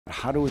but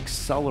how to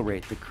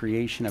accelerate the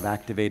creation of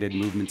activated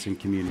movements in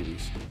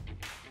communities.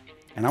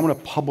 And I want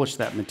to publish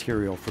that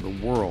material for the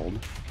world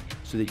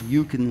so that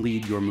you can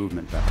lead your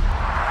movement better.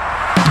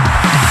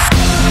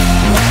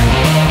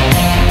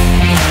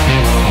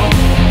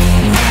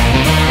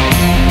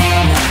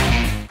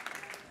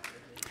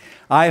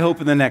 I hope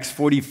in the next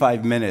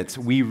 45 minutes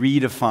we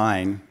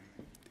redefine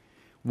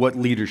what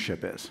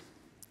leadership is.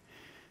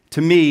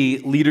 To me,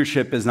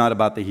 leadership is not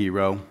about the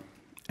hero,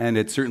 and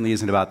it certainly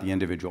isn't about the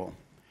individual.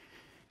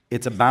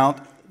 It's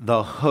about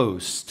the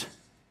host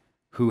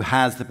who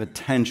has the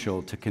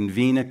potential to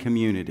convene a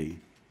community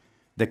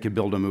that could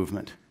build a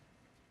movement.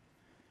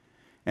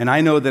 And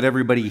I know that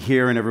everybody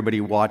here and everybody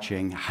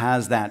watching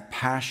has that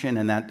passion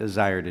and that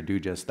desire to do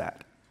just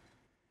that,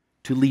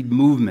 to lead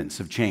movements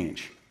of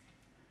change.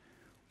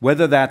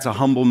 Whether that's a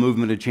humble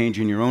movement of change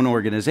in your own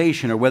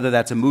organization or whether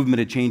that's a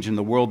movement of change in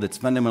the world that's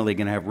fundamentally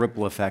going to have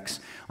ripple effects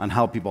on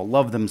how people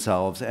love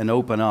themselves and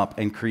open up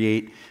and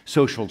create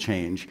social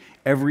change,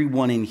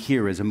 everyone in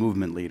here is a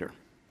movement leader.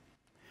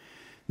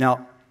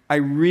 Now, I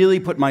really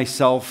put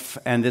myself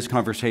and this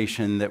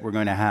conversation that we're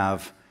going to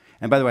have,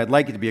 and by the way, I'd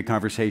like it to be a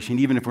conversation,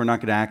 even if we're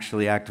not going to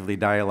actually actively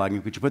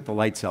dialogue. Could you put the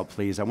lights out,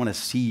 please? I want to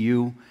see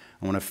you.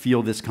 I want to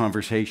feel this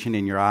conversation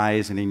in your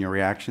eyes and in your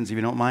reactions, if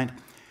you don't mind.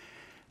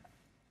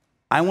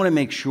 I want to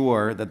make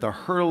sure that the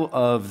hurdle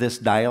of this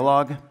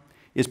dialogue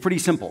is pretty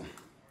simple.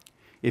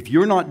 If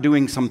you're not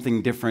doing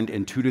something different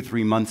in 2 to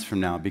 3 months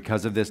from now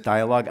because of this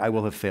dialogue, I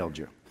will have failed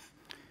you.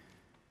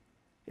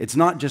 It's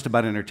not just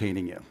about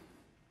entertaining you.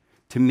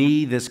 To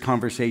me, this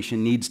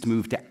conversation needs to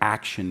move to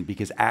action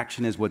because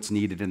action is what's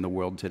needed in the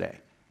world today.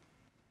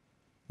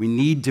 We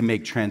need to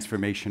make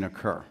transformation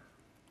occur.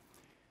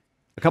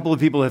 A couple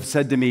of people have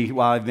said to me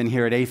while I've been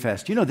here at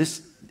A-Fest, you know,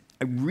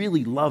 I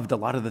really loved a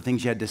lot of the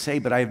things you had to say,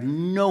 but I have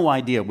no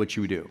idea what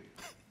you do.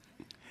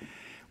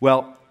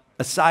 Well,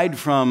 aside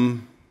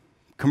from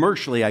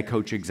commercially, I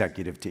coach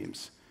executive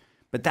teams,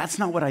 but that's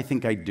not what I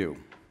think I do.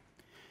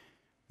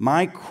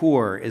 My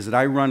core is that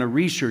I run a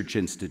research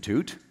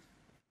institute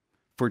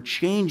for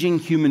changing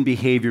human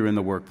behavior in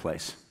the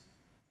workplace.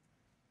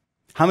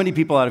 How many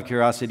people, out of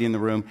curiosity in the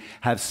room,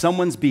 have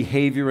someone's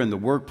behavior in the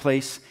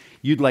workplace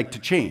you'd like to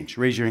change?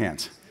 Raise your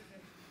hands.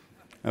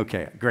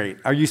 Okay, great.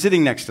 Are you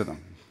sitting next to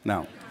them?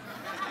 No.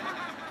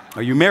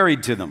 Are you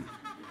married to them?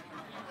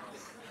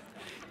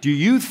 Do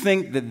you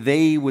think that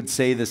they would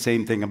say the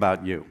same thing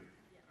about you?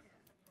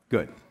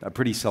 Good. A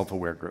pretty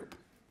self-aware group.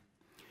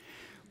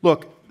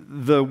 Look,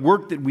 the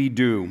work that we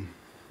do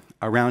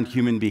around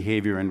human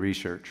behavior and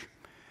research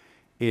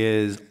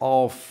is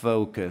all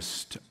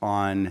focused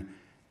on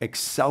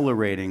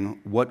accelerating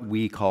what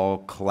we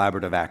call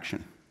collaborative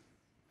action.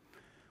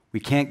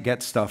 We can't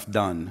get stuff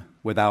done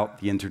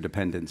without the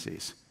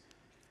interdependencies.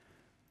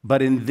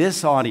 But in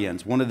this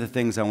audience, one of the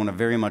things I want to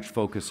very much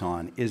focus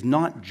on is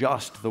not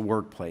just the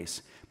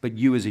workplace, but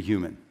you as a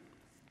human.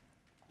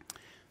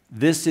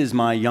 This is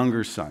my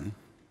younger son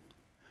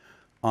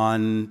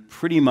on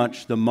pretty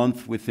much the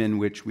month within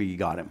which we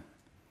got him.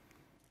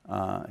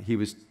 He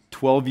was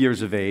 12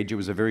 years of age. It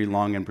was a very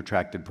long and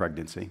protracted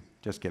pregnancy.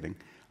 Just kidding.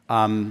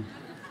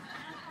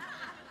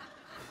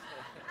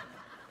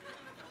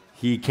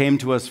 He came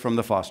to us from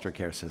the foster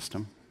care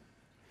system.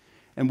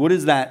 And what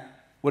is that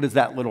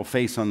little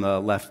face on the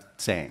left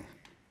saying?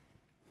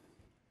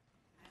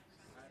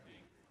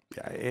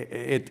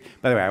 By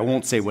the way, I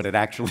won't say what it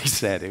actually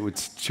said. It would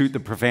shoot the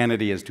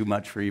profanity as too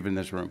much for even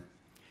this room.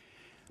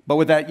 But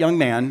what that young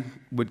man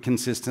would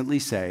consistently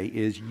say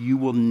is, "You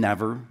will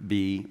never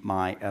be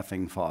my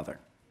effing father."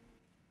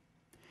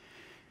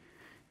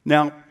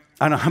 Now,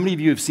 I don't know how many of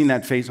you have seen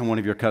that face on one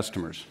of your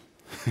customers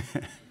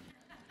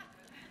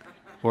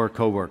or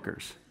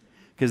coworkers,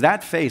 because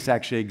that face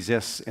actually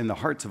exists in the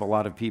hearts of a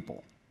lot of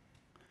people.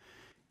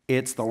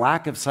 It's the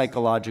lack of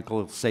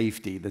psychological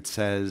safety that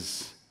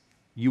says,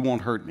 "You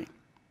won't hurt me."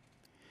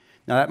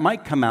 Now, that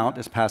might come out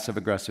as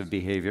passive-aggressive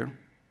behavior.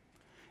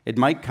 It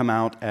might come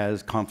out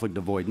as conflict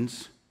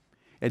avoidance.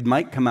 It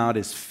might come out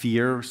as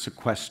fear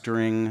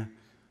sequestering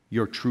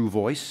your true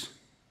voice.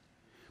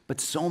 But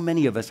so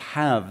many of us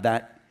have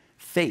that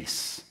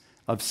face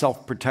of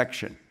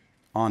self-protection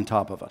on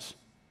top of us.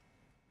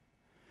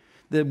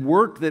 The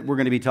work that we're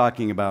going to be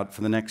talking about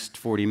for the next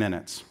 40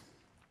 minutes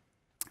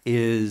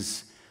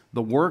is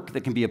the work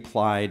that can be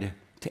applied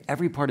to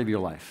every part of your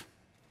life.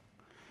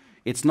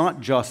 It's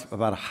not just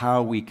about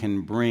how we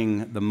can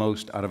bring the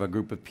most out of a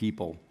group of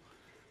people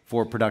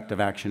for productive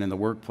action in the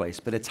workplace,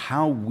 but it's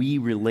how we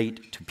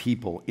relate to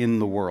people in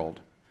the world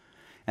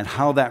and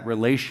how that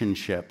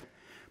relationship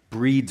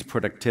breeds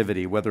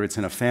productivity, whether it's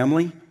in a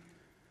family,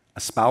 a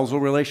spousal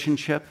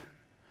relationship,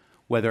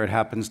 whether it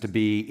happens to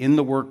be in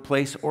the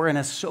workplace or in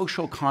a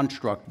social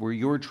construct where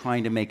you're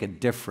trying to make a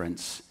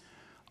difference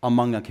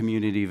among a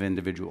community of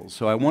individuals.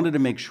 So I wanted to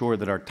make sure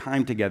that our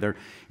time together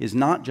is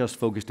not just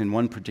focused in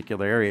one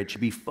particular area. It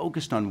should be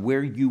focused on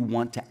where you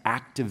want to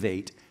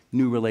activate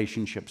new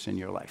relationships in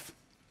your life.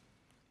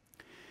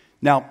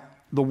 Now,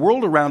 the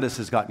world around us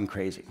has gotten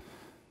crazy.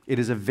 It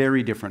is a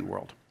very different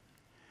world.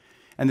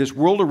 And this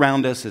world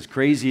around us, as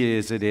crazy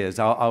as it is,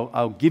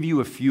 I'll give you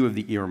a few of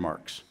the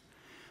earmarks.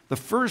 The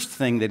first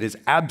thing that is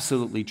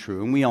absolutely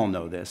true, and we all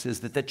know this,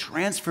 is that the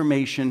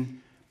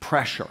transformation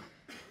pressure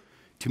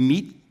to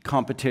meet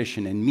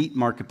competition and meet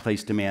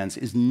marketplace demands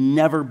has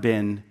never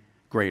been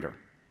greater.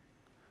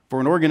 For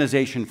an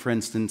organization, for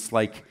instance,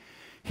 like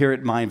here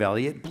at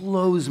Mindvalley, it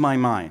blows my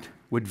mind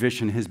what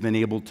Vision has been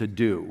able to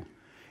do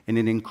in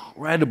an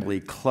incredibly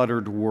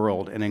cluttered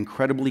world, an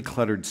incredibly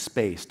cluttered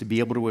space, to be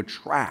able to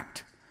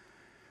attract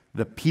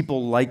the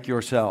people like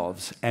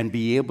yourselves and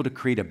be able to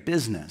create a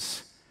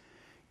business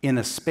in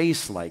a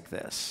space like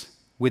this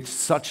with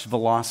such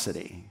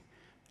velocity.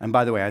 And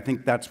by the way, I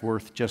think that's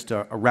worth just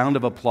a round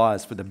of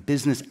applause for the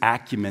business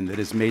acumen that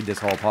has made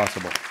this all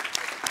possible.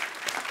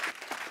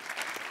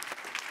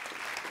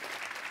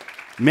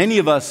 Many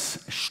of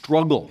us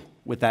struggle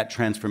with that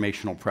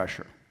transformational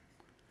pressure.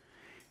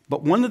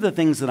 But one of the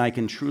things that I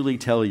can truly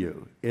tell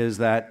you is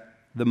that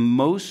the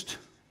most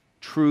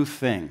true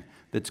thing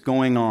that's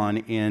going on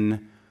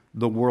in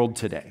the world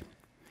today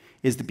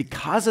is that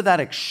because of that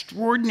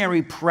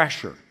extraordinary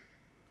pressure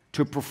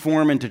to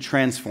perform and to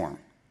transform,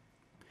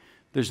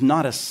 there's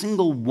not a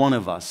single one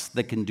of us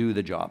that can do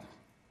the job.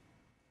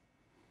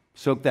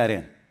 Soak that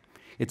in.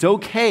 It's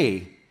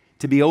okay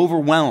to be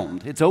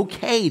overwhelmed. It's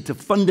okay to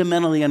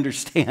fundamentally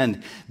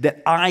understand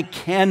that I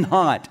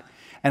cannot.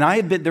 And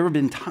there have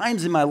been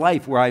times in my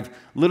life where I've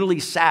literally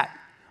sat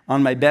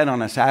on my bed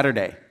on a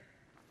Saturday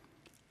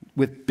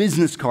with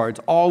business cards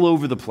all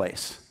over the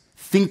place,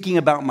 thinking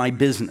about my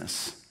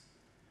business,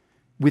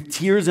 with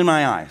tears in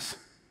my eyes,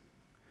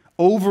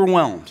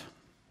 overwhelmed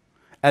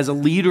as a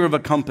leader of a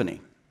company,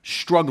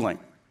 struggling.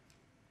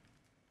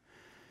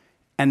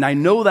 And I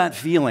know that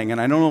feeling, and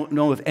I don't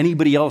know if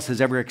anybody else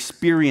has ever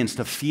experienced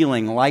a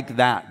feeling like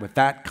that, with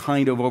that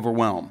kind of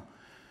overwhelm.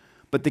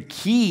 But the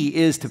key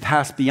is to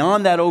pass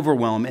beyond that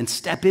overwhelm and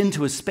step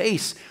into a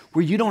space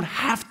where you don't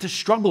have to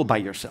struggle by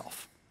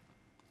yourself,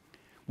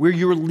 where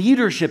your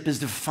leadership is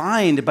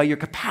defined by your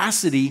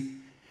capacity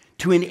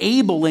to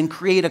enable and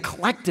create a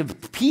collective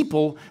of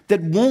people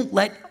that won't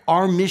let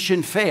our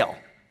mission fail.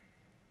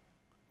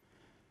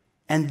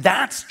 And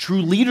that's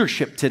true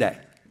leadership today.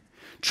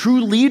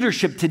 True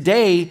leadership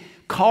today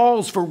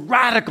calls for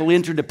radical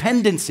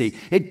interdependency.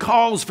 It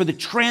calls for the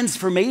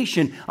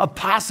transformation of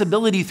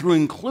possibility through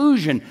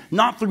inclusion,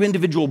 not through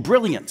individual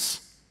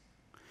brilliance.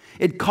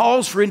 It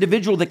calls for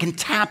individuals that can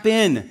tap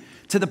in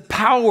to the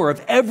power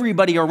of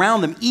everybody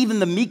around them, even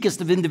the meekest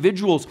of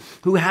individuals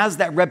who has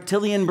that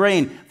reptilian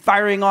brain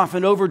firing off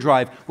in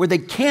overdrive where they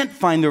can't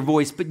find their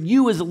voice, but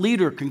you as a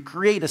leader can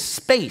create a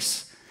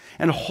space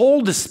and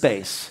hold a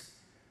space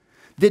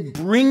that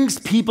brings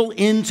people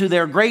into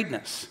their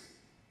greatness.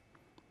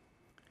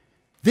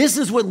 This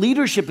is what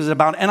leadership is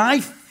about, and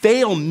I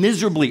fail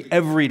miserably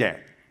every day.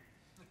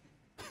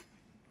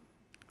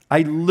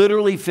 I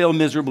literally fail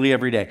miserably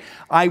every day.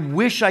 I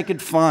wish I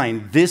could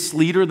find this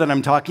leader that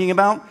I'm talking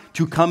about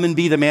to come and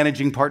be the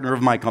managing partner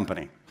of my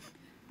company,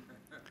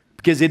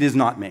 because it is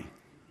not me.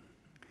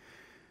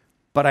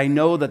 But I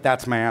know that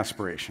that's my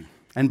aspiration.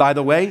 And by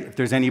the way, if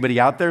there's anybody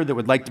out there that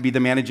would like to be the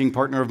managing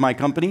partner of my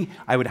company,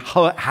 I would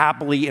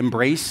happily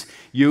embrace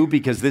you,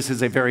 because this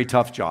is a very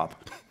tough job.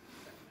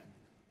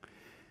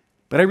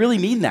 But I really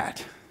mean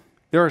that.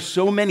 There are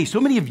so many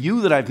of you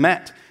that I've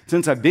met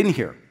since I've been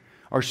here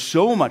are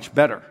so much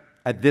better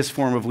at this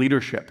form of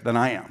leadership than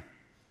I am.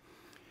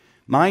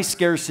 My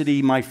scarcity,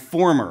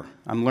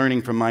 I'm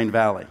learning from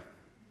Mindvalley,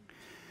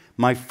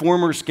 my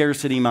former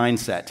scarcity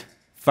mindset,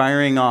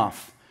 firing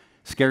off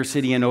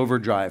scarcity and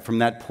overdrive from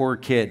that poor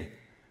kid,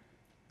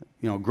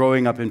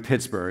 growing up in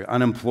Pittsburgh,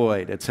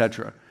 unemployed,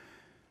 etc.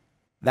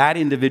 That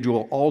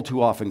individual all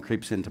too often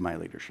creeps into my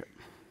leadership.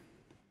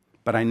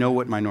 But I know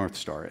what my North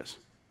Star is.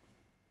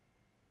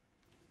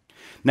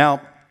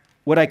 Now,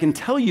 what I can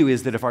tell you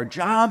is that if our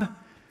job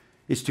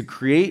is to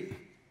create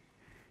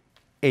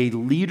a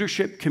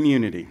leadership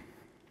community,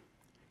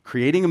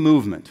 creating a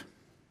movement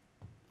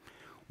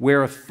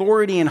where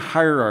authority and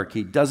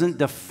hierarchy doesn't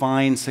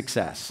define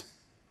success,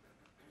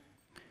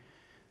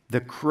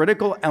 the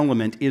critical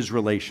element is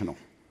relational.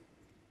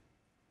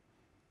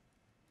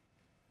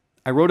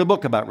 I wrote a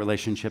book about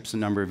relationships a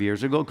number of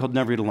years ago called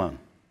Never Eat Alone.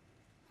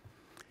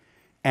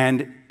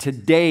 And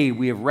today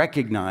we have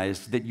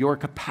recognized that your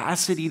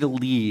capacity to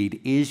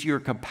lead is your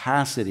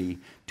capacity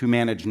to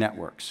manage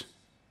networks.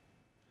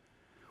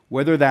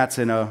 Whether that's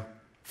in a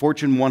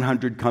Fortune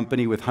 100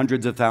 company with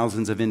hundreds of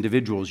thousands of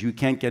individuals, you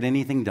can't get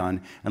anything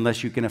done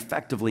unless you can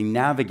effectively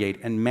navigate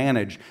and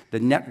manage the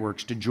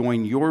networks to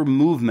join your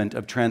movement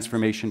of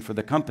transformation for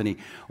the company.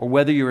 Or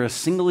whether you're a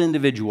single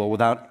individual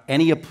without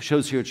any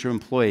associates or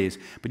employees,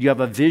 but you have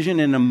a vision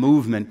and a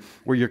movement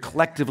where you're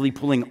collectively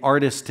pulling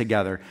artists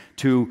together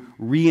to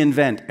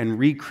reinvent and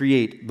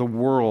recreate the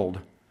world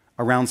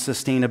around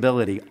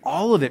sustainability.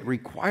 All of it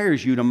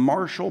requires you to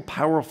marshal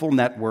powerful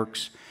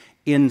networks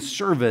in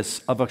service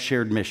of a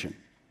shared mission.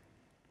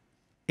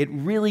 It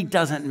really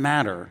doesn't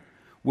matter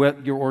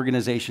what your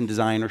organization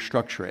design or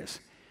structure is,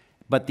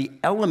 but the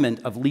element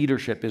of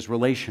leadership is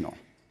relational.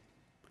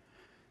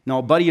 Now,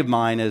 a buddy of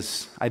mine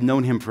I've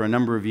known him for a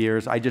number of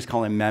years. I just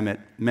call him Mehmet.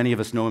 Many of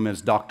us know him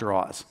as Dr.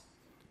 Oz.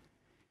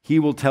 He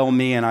will tell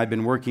me, and I've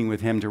been working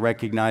with him to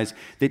recognize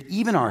that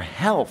even our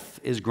health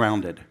is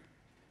grounded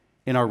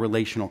in our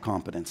relational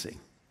competency.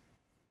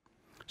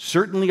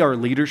 Certainly our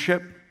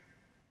leadership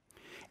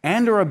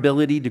and our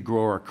ability to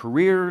grow our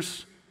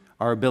careers,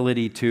 our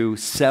ability to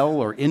sell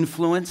or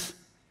influence,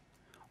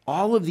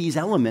 all of these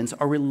elements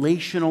are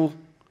relational,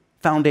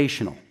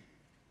 foundational.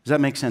 Does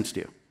that make sense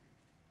to you?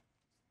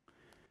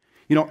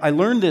 You know, I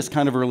learned this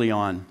kind of early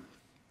on.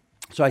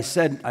 So I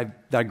said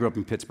I grew up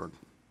in Pittsburgh.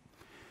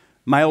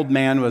 My old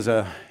man was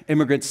an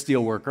immigrant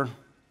steel worker.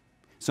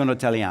 Sono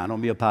italiano,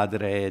 mio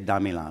padre è da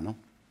Milano.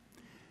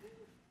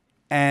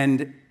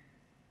 And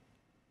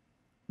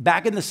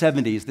back in the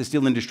 70s, the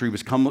steel industry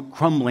was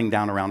crumbling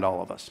down around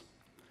all of us.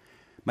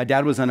 My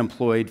dad was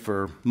unemployed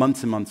for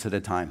months and months at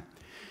a time.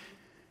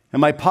 And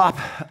my pop,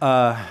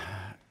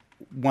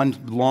 one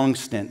long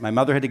stint, my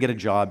mother had to get a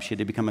job. She had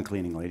to become a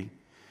cleaning lady.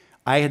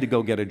 I had to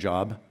go get a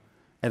job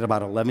at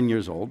about 11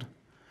 years old.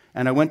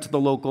 And I went to the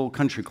local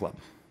country club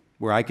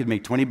where I could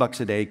make 20 bucks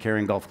a day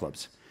carrying golf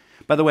clubs.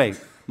 By the way,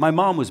 my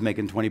mom was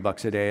making 20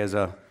 bucks a day as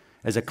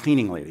a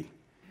cleaning lady.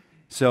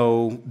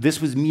 So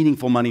this was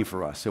meaningful money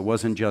for us. It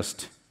wasn't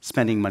just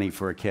spending money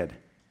for a kid.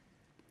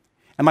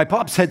 And my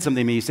pop said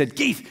something to me. He said,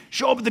 "Keith,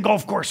 show up at the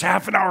golf course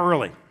half an hour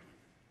early."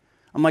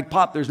 I'm like,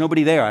 "Pop, there's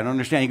nobody there. I don't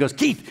understand." He goes,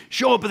 "Keith,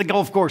 show up at the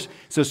golf course."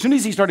 So as soon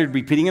as he started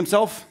repeating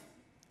himself,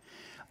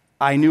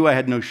 I knew I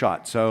had no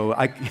shot. So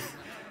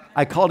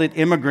I called it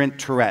immigrant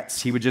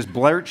Tourette's. He would just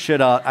blurt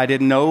shit out. I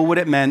didn't know what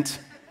it meant.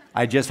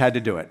 I just had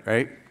to do it,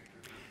 right?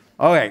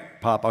 Okay,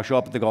 Pop, I'll show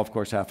up at the golf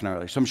course half an hour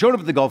early. So I'm showing up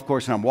at the golf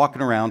course and I'm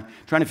walking around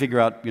trying to figure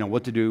out,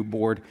 what to do,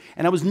 bored.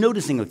 And I was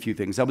noticing a few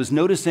things. I was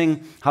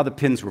noticing how the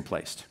pins were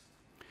placed,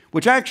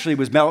 which actually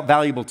was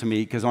valuable to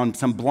me because on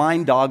some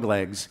blind dog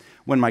legs,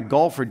 when my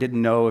golfer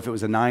didn't know if it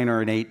was a 9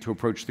 or an 8 to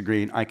approach the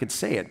green, I could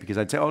say it because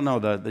I'd say, "Oh no,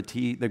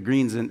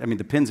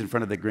 the pin's in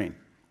front of the green."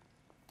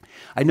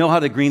 I know how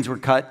the greens were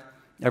cut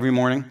every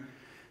morning,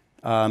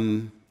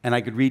 and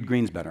I could read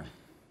greens better,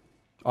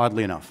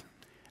 oddly enough.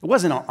 It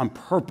wasn't on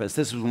purpose.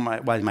 This was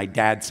why my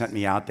dad sent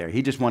me out there.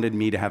 He just wanted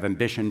me to have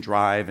ambition,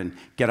 drive, and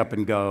get up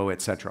and go,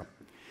 etc.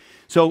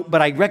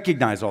 But I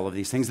recognized all of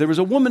these things. There was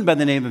a woman by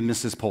the name of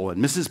Mrs.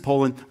 Poland. Mrs.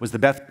 Poland was the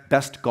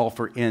best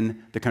golfer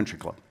in the country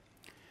club.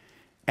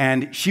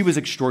 And she was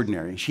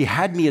extraordinary. She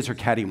had me as her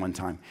caddy one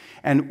time.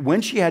 And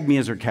when she had me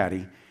as her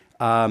caddy,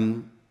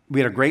 we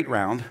had a great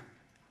round.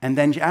 And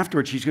then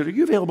afterwards, she goes, "Are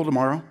you available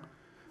tomorrow?"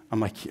 I'm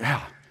like,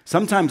 "Yeah."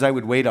 Sometimes I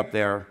would wait up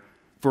there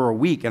for a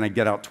week and I'd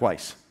get out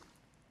twice.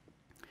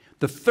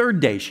 The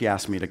third day she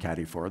asked me to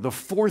caddy for her. The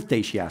fourth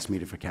day she asked me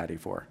to caddy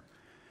for her.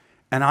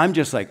 And I'm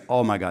just like,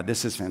 "Oh my God,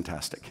 this is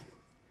fantastic."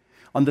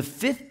 On the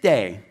fifth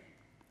day,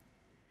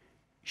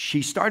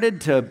 she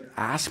started to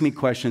ask me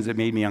questions that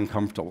made me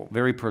uncomfortable,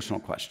 very personal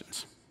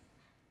questions.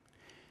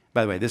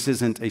 By the way, this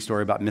isn't a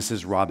story about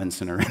Mrs.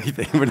 Robinson or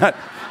anything. We're not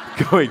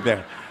going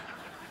there.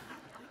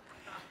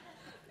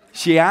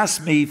 She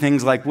asked me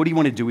things like, "What do you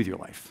want to do with your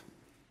life?"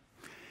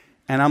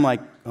 And I'm like,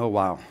 "Oh,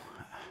 wow.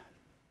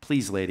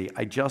 Please, lady,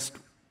 I just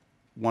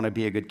want to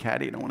be a good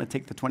caddy. I don't want to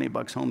take the 20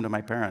 bucks home to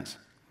my parents."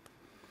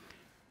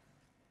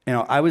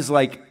 I was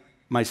like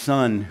my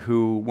son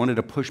who wanted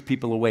to push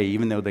people away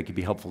even though they could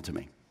be helpful to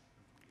me.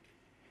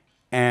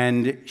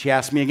 And she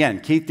asked me again,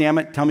 "Keith, damn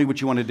it, tell me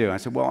what you want to do." I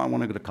said, "Well, I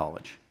want to go to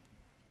college,"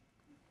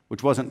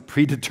 which wasn't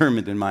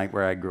predetermined in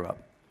where I grew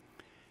up.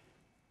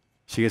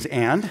 She goes,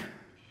 "And?"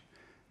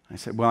 I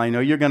said, "Well, I know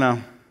you're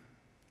gonna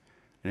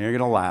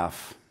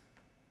laugh,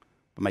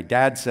 but my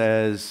dad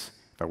says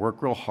if I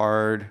work real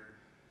hard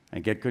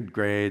and get good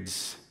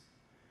grades,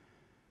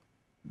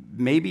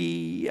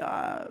 maybe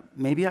I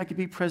could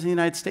be president of the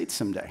United States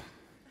someday."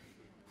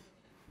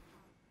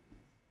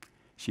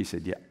 She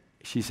said, "Yeah."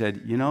 She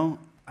said,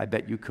 "I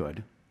bet you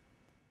could,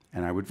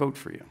 and I would vote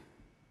for you."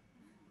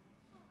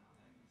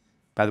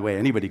 By the way,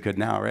 anybody could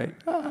now, right?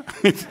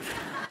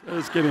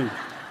 Just kidding.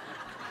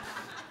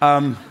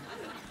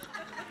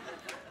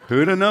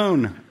 Who'd have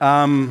known?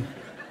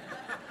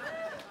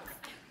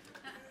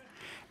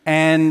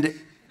 And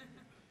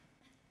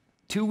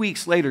 2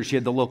 weeks later, she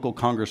had the local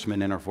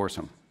congressman in her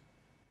foursome,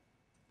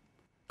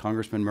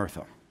 Congressman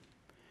Murtha,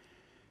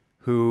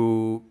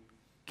 who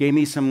gave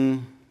me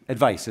some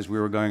advice as we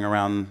were going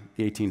around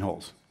the 18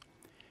 holes.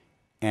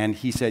 And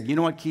he said, "You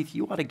know what, Keith,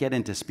 you ought to get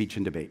into speech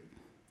and debate."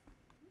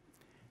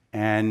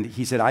 And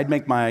he said, "I'd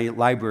make my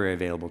library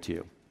available to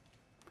you."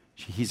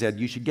 He said,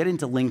 "You should get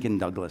into Lincoln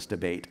Douglas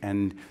debate,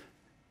 and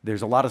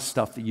there's a lot of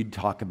stuff that you'd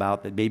talk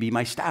about that maybe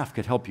my staff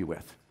could help you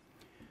with."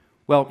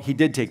 Well, he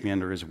did take me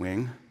under his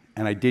wing,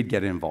 and I did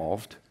get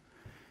involved.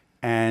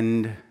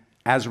 And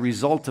as a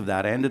result of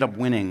that, I ended up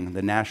winning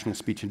the National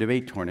Speech and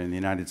Debate Tournament in the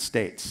United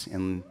States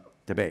in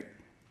debate.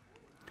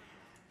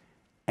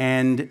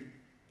 And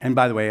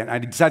by the way, I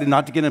decided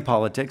not to get into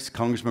politics.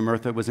 Congressman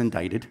Murtha was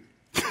indicted,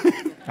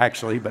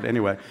 actually, but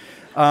anyway.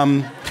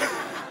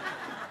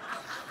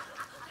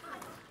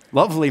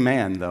 Lovely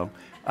man, though.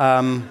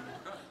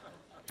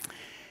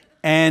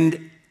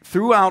 And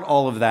throughout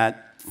all of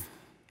that,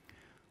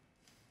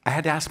 I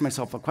had to ask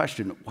myself a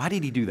question. Why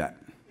did he do that?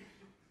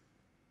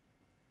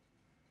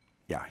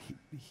 Yeah,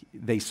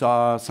 they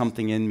saw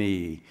something in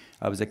me.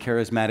 I was a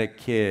charismatic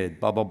kid,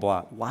 blah, blah,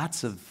 blah.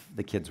 Lots of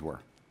the kids were.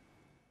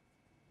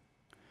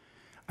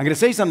 I'm going to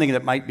say something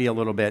that might be a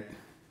little bit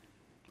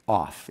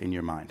off in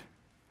your mind.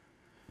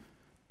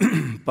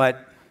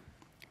 But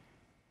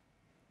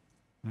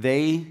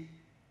they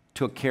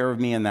took care of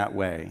me in that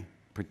way,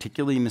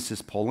 particularly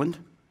Mrs. Poland,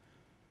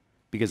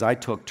 because I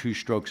took 2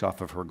 strokes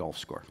off of her golf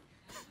score.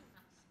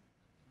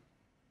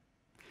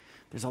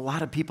 There's a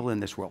lot of people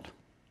in this world.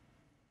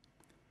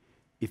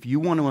 If you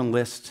want to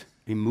enlist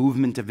a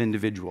movement of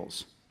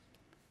individuals,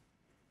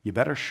 you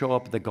better show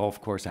up at the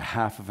golf course a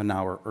half of an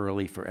hour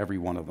early for every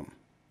one of them.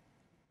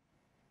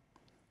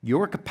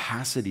 Your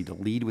capacity to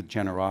lead with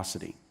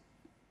generosity,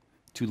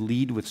 to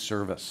lead with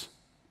service,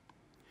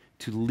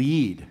 to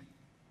lead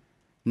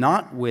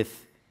not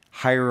with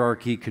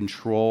hierarchy,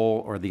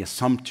 control, or the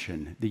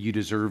assumption that you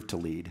deserve to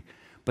lead,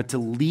 but to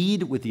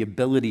lead with the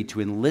ability to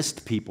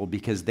enlist people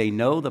because they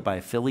know that by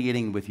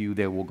affiliating with you,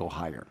 they will go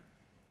higher.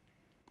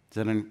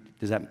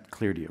 Is that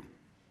clear to you?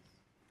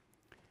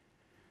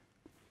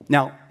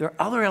 Now, there are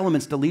other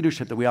elements to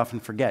leadership that we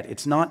often forget.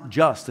 It's not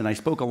just, and I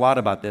spoke a lot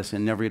about this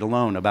in Never Eat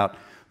Alone, about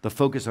the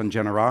focus on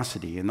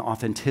generosity and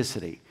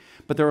authenticity.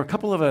 But there are a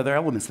couple of other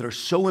elements that are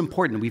so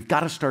important. We've got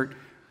to start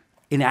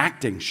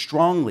enacting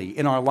strongly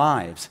in our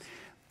lives.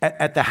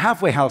 At the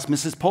halfway house,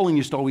 Mrs. Poling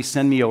used to always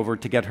send me over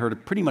to get her to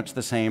pretty much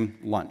the same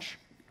lunch.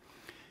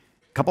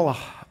 It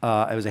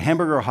was a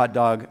hamburger, a hot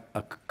dog,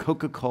 a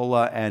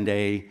Coca-Cola, and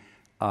a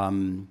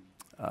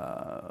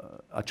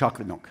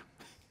chocolate milk.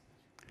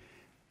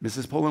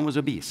 Mrs. Poland was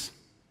obese,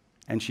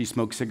 and she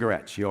smoked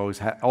cigarettes. She always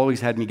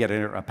had me get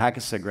her a pack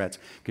of cigarettes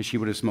because she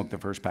would have smoked the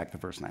first pack the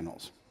first 9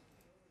 holes.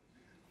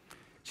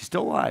 She's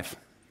still alive.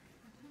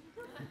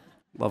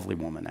 Lovely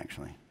woman,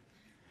 actually.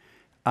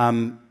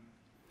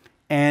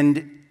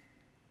 And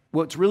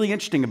what's really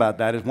interesting about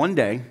that is one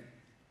day,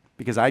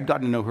 because I'd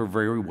gotten to know her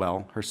very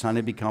well, her son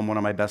had become one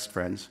of my best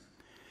friends.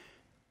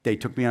 They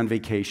took me on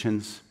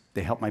vacations.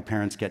 They helped my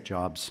parents get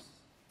jobs.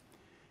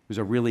 It was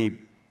a really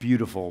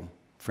beautiful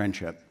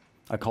friendship.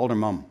 I called her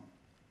mom.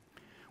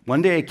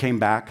 One day I came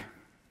back,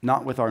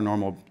 not with our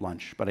normal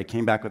lunch, but I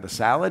came back with a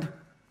salad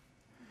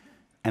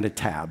and a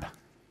tab.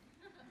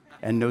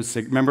 And no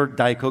remember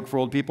Diet Coke for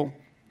old people,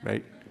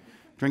 right?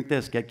 Drink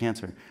this, get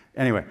cancer.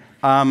 Anyway,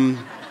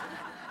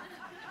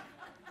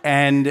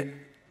 and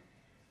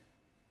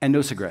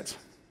no cigarettes.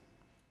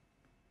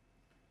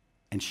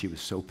 And she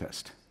was so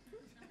pissed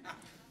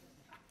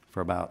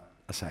for about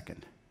a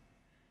second.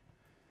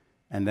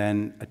 And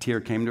then a tear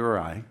came to her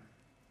eye,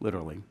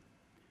 literally,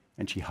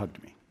 and she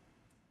hugged me.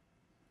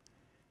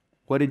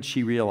 What did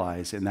she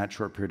realize in that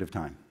short period of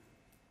time?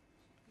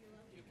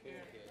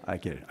 I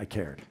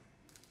cared.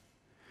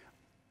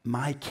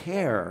 My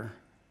care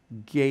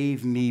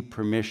gave me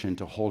permission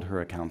to hold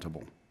her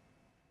accountable.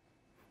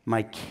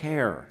 My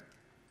care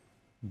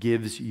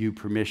gives you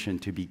permission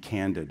to be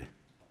candid.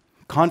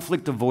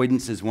 Conflict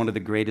avoidance is one of the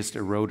greatest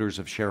eroders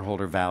of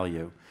shareholder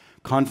value.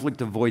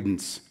 Conflict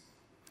avoidance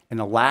and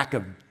a lack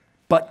of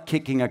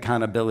butt-kicking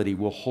accountability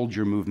will hold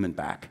your movement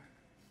back.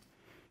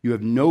 You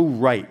have no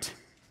right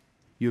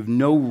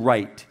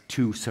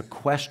to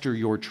sequester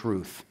your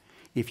truth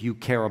if you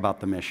care about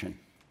the mission.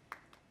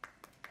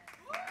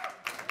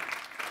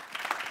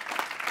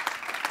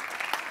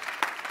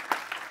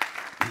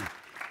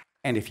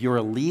 And if you're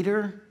a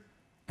leader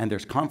and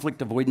there's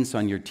conflict avoidance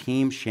on your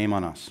team, shame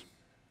on us.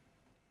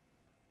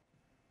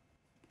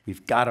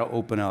 We've got to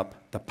open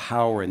up the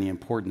power and the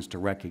importance to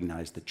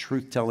recognize that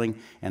truth-telling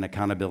and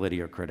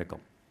accountability are critical.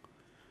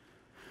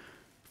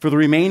 For the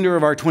remainder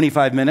of our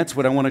 25 minutes,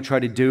 what I want to try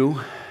to do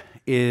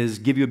is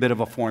give you a bit of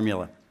a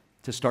formula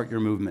to start your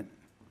movement.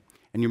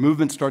 And your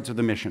movement starts with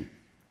a mission.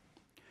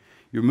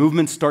 Your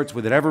movement starts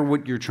with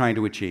what you're trying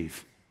to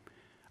achieve.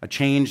 A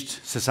changed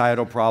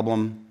societal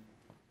problem,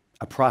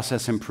 a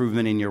process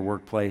improvement in your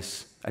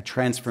workplace, a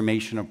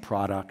transformation of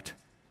product,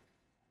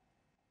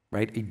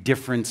 right? A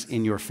difference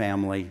in your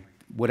family.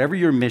 Whatever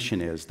your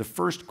mission is, the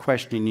first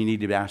question you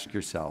need to ask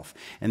yourself,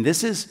 and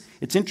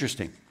it's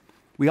interesting.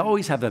 We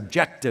always have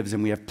objectives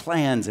and we have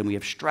plans and we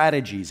have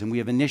strategies and we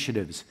have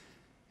initiatives,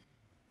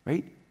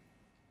 right?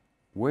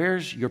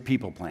 Where's your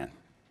people plan?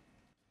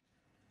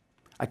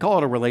 I call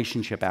it a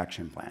relationship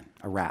action plan,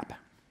 a RAP.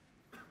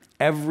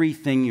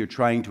 Everything you're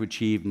trying to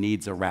achieve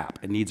needs a RAP.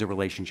 It needs a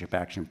relationship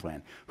action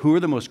plan. Who are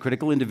the most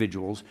critical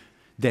individuals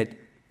that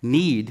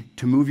need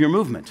to move your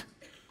movement?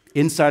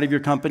 Inside of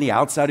your company,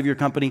 outside of your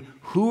company,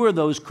 who are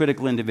those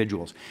critical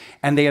individuals?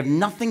 And they have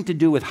nothing to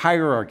do with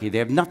hierarchy. They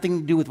have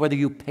nothing to do with whether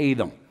you pay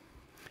them.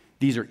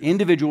 These are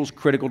individuals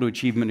critical to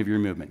achievement of your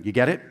movement. You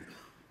get it?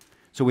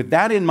 So with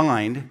that in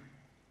mind,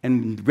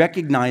 and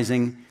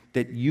recognizing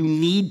that you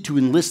need to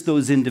enlist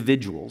those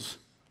individuals,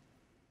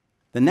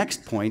 the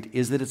next point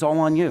is that it's all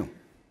on you.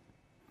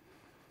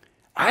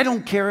 I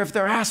don't care if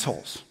they're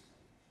assholes.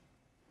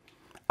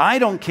 I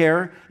don't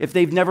care if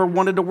they've never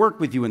wanted to work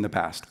with you in the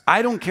past.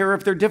 I don't care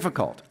if they're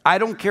difficult. I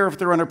don't care if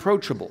they're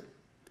unapproachable.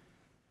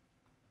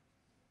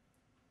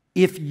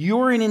 If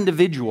you're an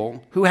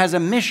individual who has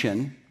a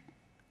mission,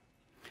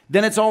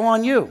 then it's all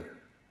on you.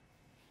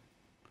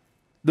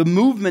 The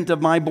movement of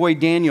my boy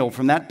Daniel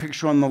from that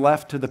picture on the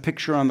left to the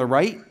picture on the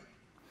right,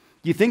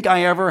 do you think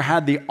I ever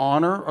had the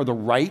honor or the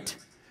right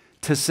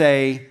to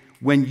say,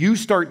 when you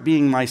start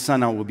being my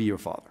son, I will be your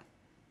father?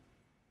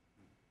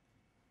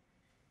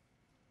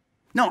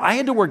 No, I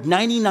had to work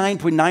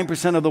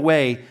 99.9% of the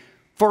way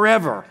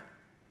forever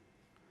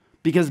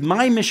because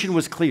my mission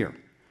was clear.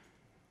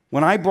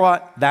 When I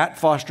brought that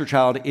foster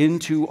child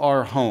into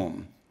our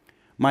home,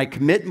 my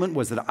commitment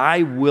was that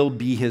I will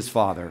be his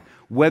father,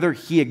 whether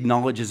he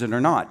acknowledges it or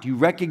not. Do you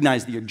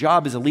recognize that your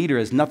job as a leader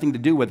has nothing to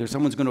do whether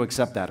someone's going to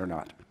accept that or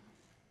not?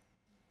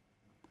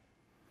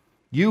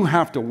 You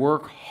have to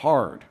work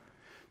hard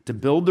to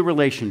build the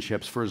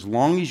relationships for as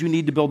long as you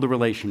need to build the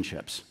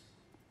relationships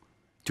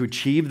to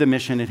achieve the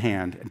mission at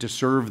hand and to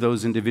serve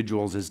those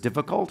individuals, as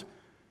difficult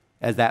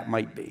as that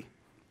might be.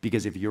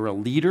 Because if you're a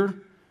leader,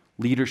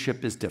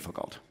 leadership is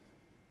difficult.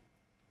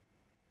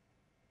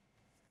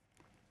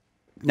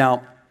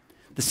 Now,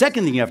 the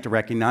second thing you have to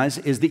recognize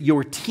is that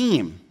your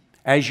team,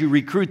 as you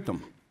recruit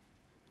them,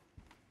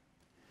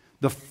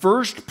 the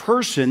first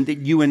person that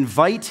you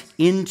invite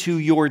into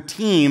your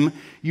team,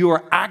 you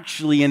are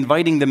actually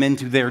inviting them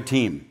into their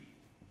team.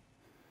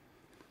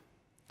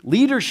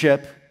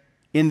 Leadership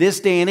in this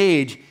day and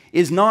age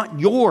is not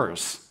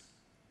yours.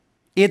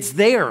 It's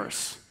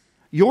theirs.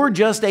 You're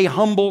just a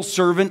humble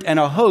servant and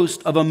a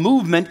host of a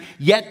movement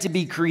yet to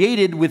be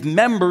created with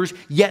members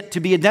yet to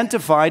be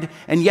identified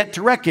and yet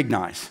to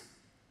recognize.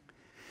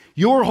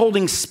 You're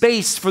holding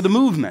space for the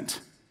movement.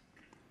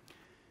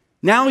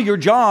 Now your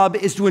job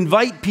is to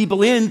invite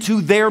people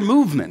into their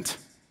movement.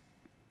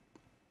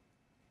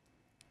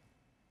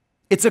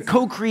 It's a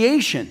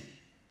co-creation.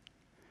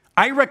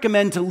 I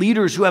recommend to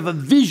leaders who have a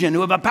vision,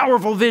 who have a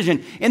powerful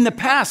vision. In the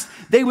past,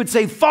 they would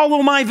say,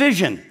 follow my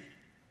vision.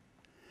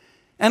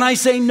 And I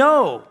say,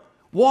 no,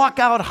 walk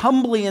out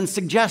humbly and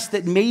suggest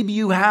that maybe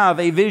you have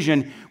a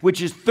vision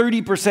which is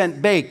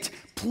 30% baked.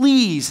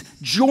 Please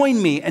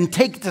join me and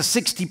take it to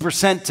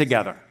 60%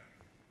 together.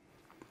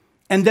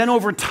 And then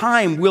over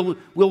time, we'll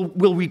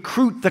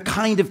recruit the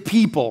kind of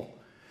people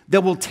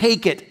that will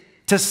take it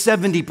to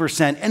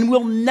 70%. And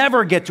we'll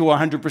never get to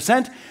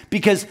 100%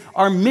 because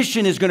our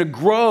mission is going to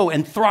grow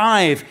and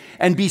thrive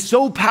and be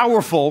so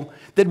powerful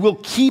that we'll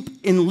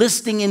keep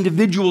enlisting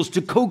individuals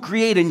to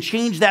co-create and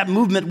change that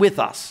movement with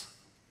us.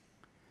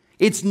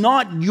 It's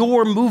not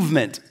your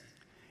movement.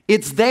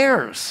 It's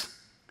theirs.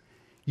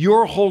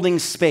 You're holding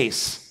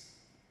space.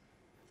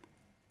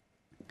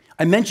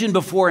 I mentioned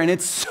before, and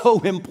it's so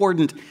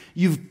important,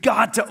 you've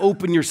got to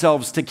open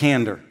yourselves to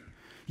candor.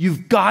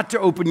 You've got to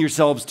open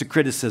yourselves to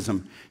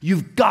criticism.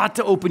 You've got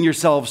to open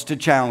yourselves to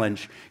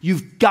challenge.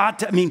 You've got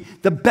to,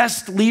 the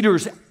best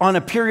leaders on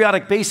a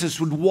periodic basis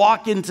would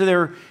walk into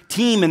their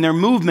team and their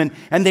movement,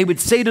 and they would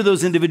say to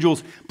those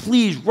individuals,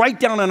 please write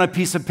down on a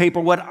piece of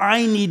paper what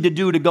I need to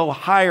do to go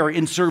higher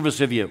in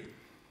service of you.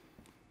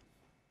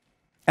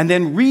 And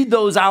then read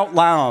those out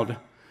loud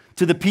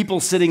to the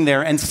people sitting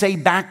there and say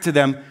back to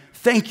them,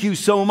 thank you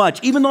so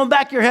much. Even though in the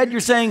back of your head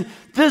you're saying,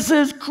 this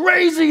is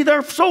crazy,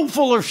 they're so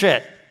full of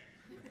shit.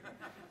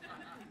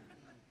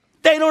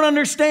 They don't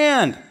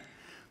understand.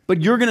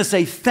 But you're going to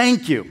say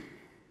thank you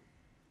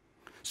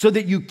so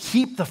that you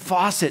keep the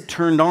faucet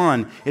turned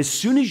on. As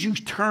soon as you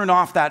turn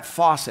off that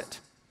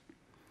faucet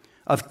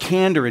of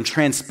candor and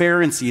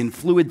transparency and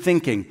fluid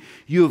thinking,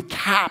 you have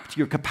capped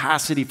your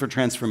capacity for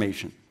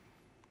transformation.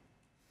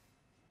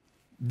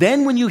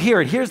 Then when you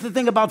hear it, here's the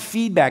thing about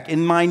feedback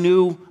in my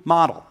new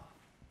model.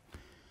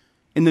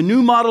 In the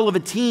new model of a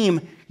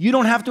team, you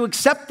don't have to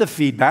accept the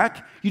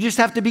feedback. You just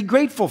have to be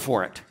grateful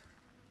for it.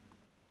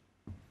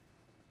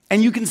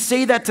 And you can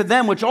say that to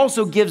them, which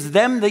also gives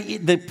them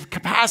the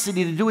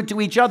capacity to do it to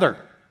each other.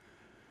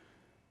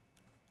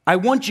 I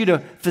want you to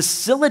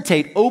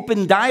facilitate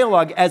open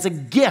dialogue as a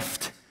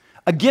gift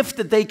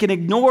that they can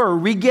ignore or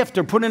re-gift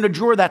or put in a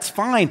drawer, that's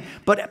fine.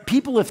 But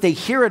people, if they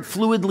hear it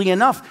fluidly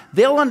enough,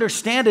 they'll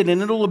understand it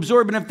and it'll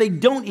absorb. And if they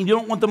don't, you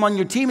don't want them on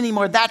your team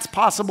anymore, that's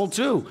possible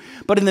too.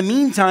 But in the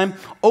meantime,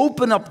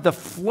 open up the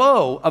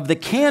flow of the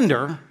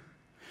candor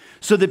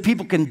so that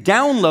people can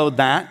download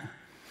that.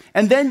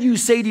 And then you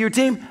say to your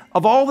team,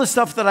 of all the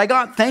stuff that I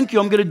got, thank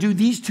you, I'm going to do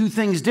these two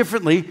things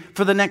differently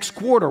for the next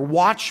quarter.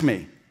 Watch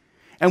me.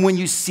 And when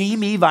you see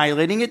me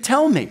violating it,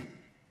 tell me.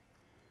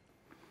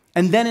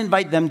 And then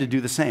invite them to do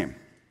the same.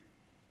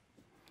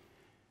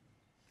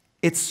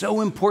 It's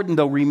so important,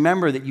 though,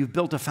 remember that you've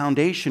built a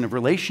foundation of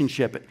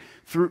relationship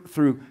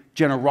through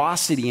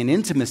generosity and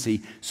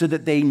intimacy so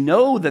that they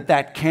know that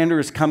that candor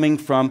is coming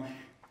from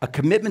a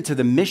commitment to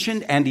the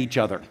mission and each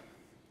other.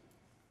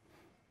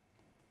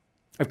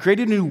 I've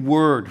created a new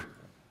word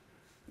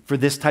for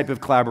this type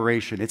of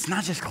collaboration. It's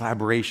not just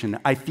collaboration.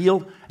 I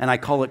feel, and I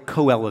call it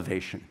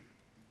co-elevation.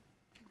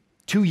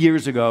 2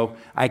 years ago,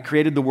 I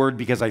created the word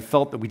because I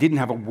felt that we didn't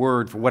have a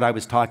word for what I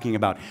was talking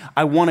about.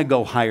 I want to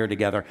go higher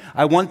together.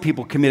 I want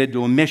people committed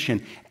to a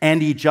mission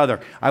and each other.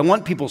 I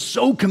want people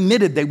so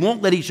committed they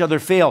won't let each other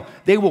fail.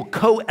 They will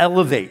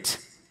co-elevate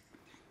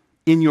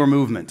in your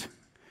movement.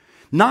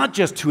 Not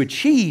just to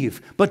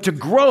achieve, but to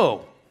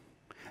grow.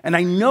 And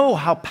I know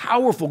how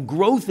powerful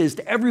growth is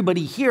to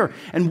everybody here.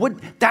 And what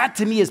that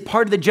to me is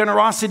part of the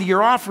generosity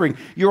you're offering.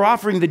 You're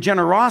offering the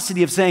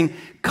generosity of saying,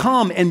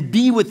 come and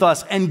be with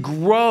us and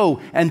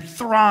grow and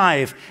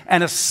thrive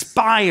and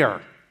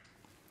aspire.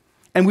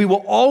 And we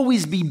will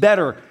always be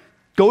better.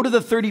 Go to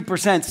the 30%,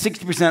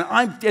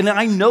 60%. And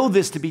I know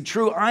this to be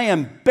true. I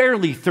am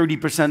barely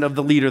 30% of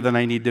the leader that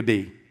I need to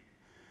be.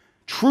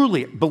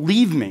 Truly,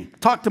 believe me.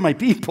 Talk to my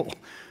people.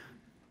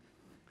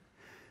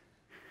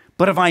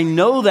 But if I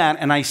know that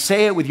and I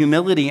say it with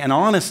humility and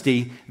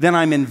honesty, then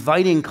I'm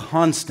inviting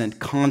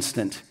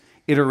constant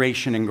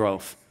iteration and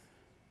growth.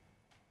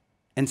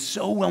 And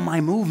so will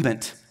my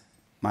movement,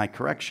 my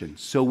correction,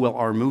 so will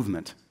our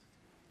movement.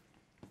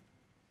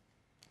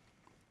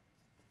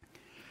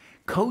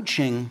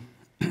 Coaching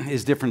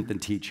is different than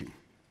teaching.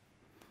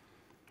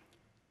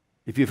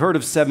 If you've heard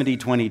of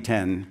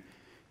 70-20-10,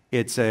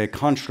 it's a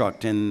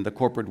construct in the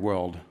corporate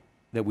world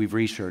that we've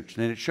researched,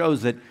 and it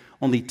shows that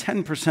only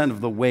 10% of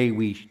the way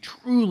we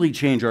truly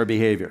change our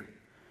behavior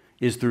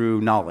is through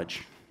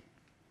knowledge.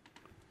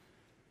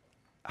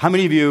 How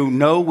many of you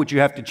know what you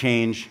have to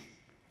change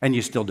and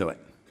you still do it?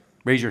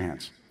 Raise your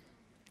hands.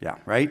 Yeah,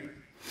 right?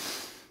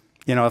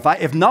 You know,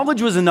 if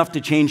knowledge was enough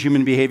to change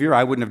human behavior,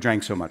 I wouldn't have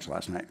drank so much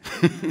last night.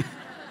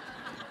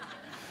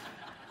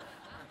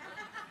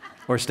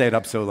 Or stayed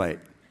up so late.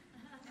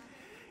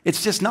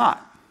 It's just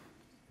not.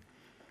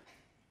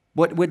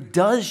 What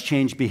does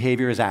change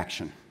behavior is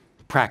action,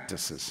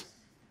 practices.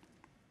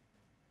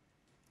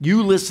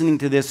 You listening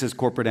to this is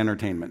corporate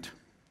entertainment.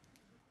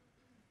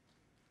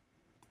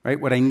 Right?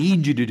 What I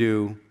need you to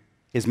do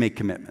is make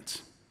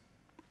commitments.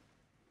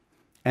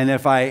 And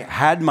if I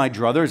had my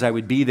druthers, I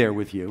would be there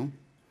with you,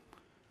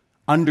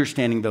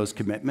 understanding those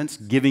commitments,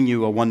 giving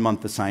you a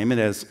 1-month assignment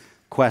as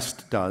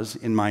Quest does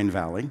in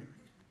Mindvalley,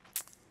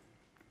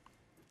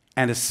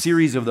 and a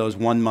series of those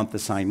 1-month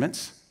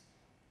assignments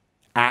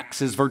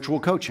acts as virtual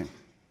coaching.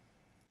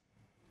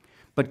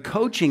 But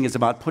coaching is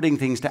about putting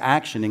things to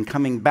action and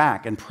coming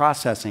back and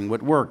processing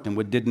what worked and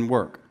what didn't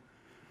work.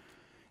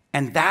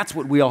 And that's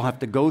what we all have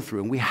to go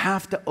through. And we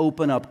have to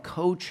open up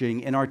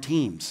coaching in our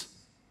teams.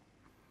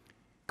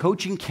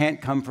 Coaching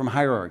can't come from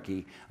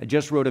hierarchy. I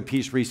just wrote a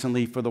piece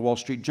recently for the Wall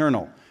Street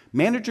Journal.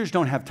 Managers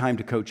don't have time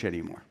to coach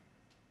anymore.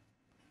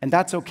 And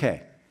that's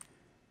okay.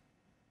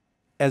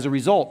 As a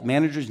result,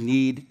 managers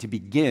need to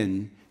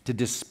begin to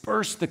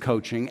disperse the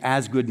coaching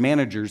as good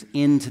managers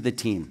into the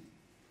team.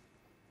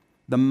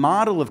 The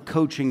model of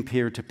coaching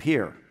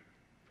peer-to-peer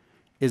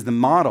is the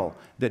model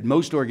that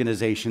most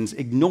organizations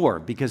ignore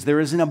because there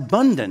is an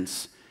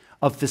abundance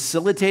of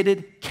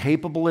facilitated,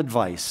 capable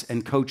advice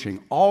and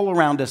coaching all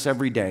around us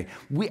every day.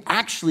 We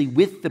actually,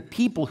 with the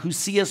people who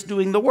see us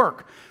doing the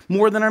work,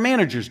 more than our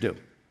managers do.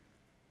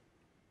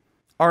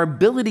 Our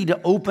ability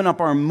to open up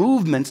our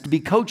movements to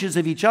be coaches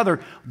of each other,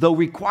 though,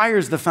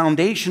 requires the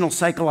foundational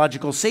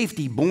psychological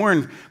safety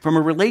born from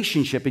a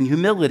relationship in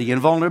humility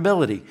and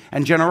vulnerability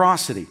and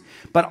generosity.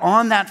 But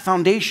on that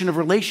foundation of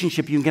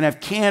relationship, you can have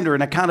candor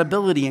and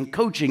accountability and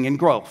coaching and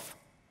growth.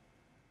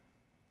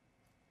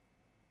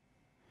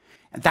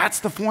 And that's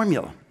the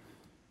formula.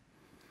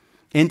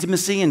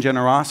 Intimacy and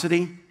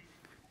generosity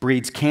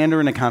breeds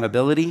candor and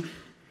accountability.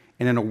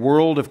 And in a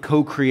world of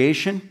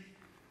co-creation,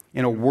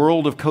 in a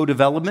world of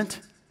co-development,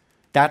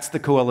 that's the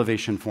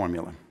co-elevation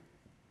formula.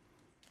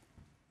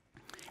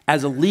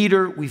 As a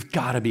leader, we've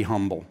got to be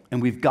humble,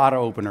 and we've got to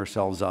open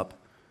ourselves up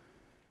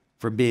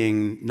for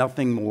being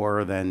nothing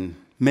more than,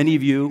 many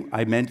of you,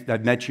 I've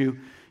met you,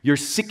 you're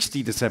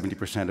 60 to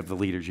 70% of the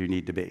leaders you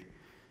need to be.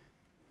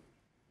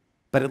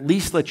 But at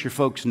least let your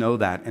folks know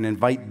that and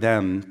invite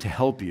them to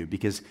help you,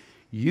 because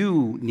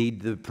you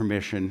need the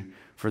permission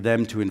for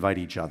them to invite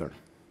each other.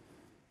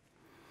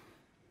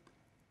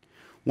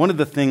 One of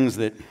the things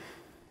that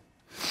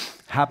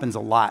happens a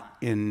lot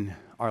in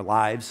our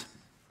lives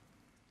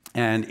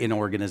and in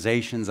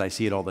organizations, I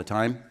see it all the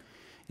time,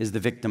 is the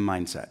victim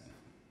mindset.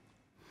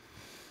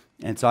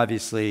 And it's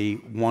obviously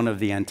one of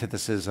the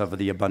antitheses of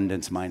the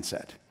abundance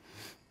mindset.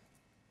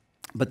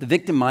 But the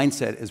victim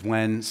mindset is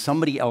when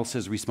somebody else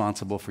is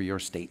responsible for your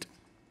state.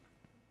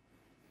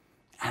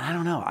 And I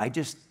don't know, I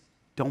just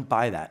don't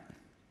buy that.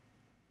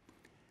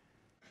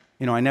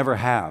 You know, I never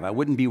have. I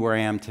wouldn't be where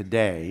I am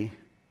today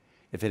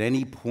if at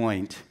any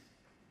point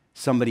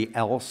somebody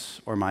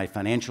else, or my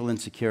financial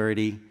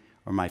insecurity,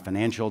 or my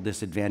financial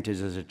disadvantage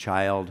as a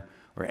child,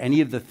 or any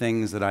of the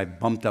things that I've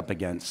bumped up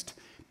against,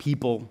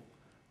 people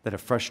that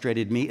have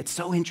frustrated me. It's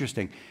so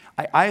interesting.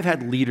 I've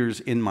had leaders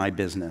in my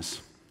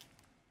business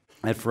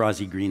at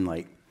Ferrazzi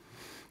Greenlight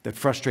that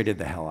frustrated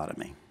the hell out of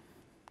me.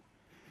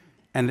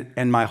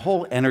 And my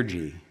whole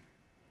energy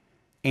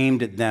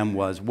aimed at them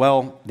was,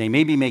 well, they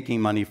may be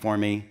making money for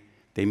me,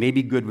 they may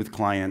be good with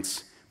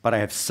clients, but I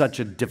have such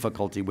a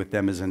difficulty with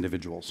them as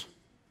individuals,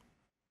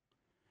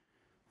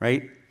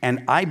 right?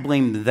 And I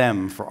blame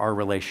them for our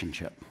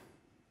relationship.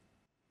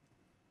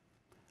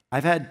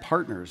 I've had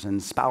partners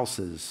and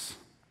spouses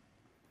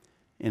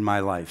in my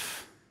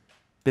life,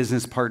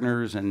 business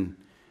partners and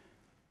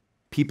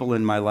people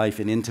in my life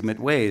in intimate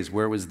ways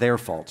where it was their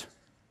fault.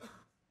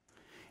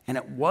 And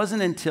it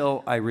wasn't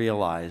until I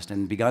realized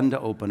and begun to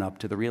open up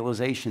to the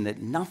realization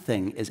that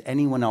nothing is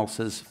anyone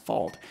else's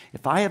fault.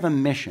 If I have a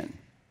mission,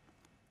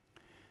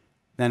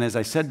 then as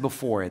I said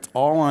before, it's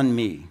all on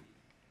me.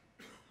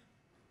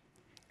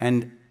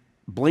 And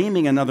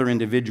blaming another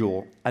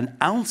individual, an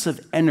ounce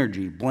of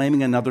energy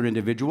blaming another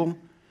individual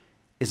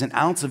is an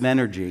ounce of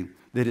energy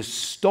that is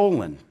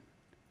stolen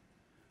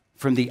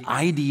from the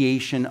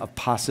ideation of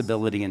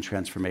possibility and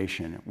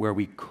transformation, where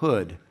we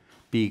could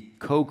be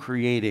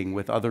co-creating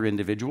with other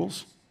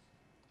individuals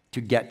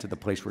to get to the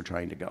place we're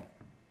trying to go.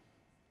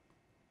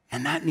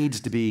 And that needs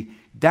to be,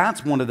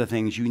 that's one of the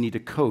things you need to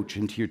coach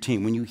into your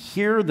team. When you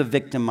hear the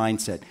victim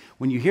mindset,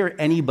 when you hear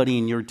anybody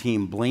in your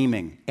team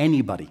blaming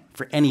anybody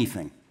for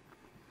anything,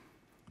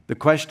 the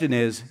question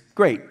is,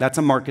 great, that's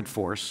a market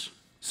force,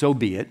 so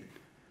be it.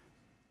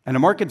 And a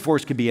market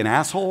force could be an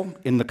asshole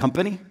in the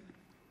company.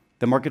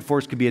 The market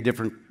force could be a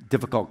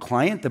difficult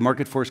client. The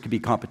market force could be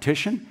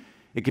competition.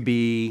 It could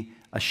be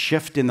a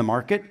shift in the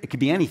market. It could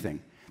be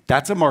anything.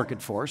 That's a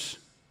market force.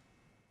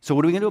 So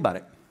what are we going to do about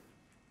it?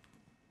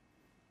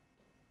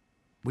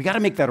 We got to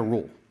make that a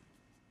rule.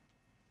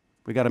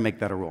 We got to make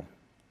that a rule.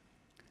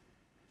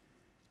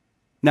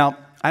 Now,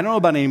 I don't know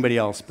about anybody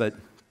else, but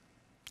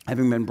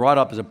having been brought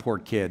up as a poor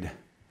kid,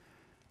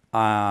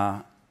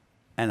 and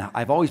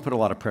I've always put a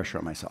lot of pressure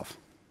on myself.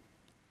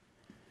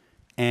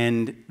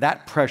 And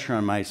that pressure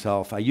on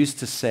myself, I used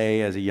to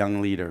say as a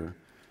young leader,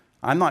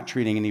 I'm not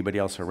treating anybody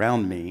else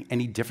around me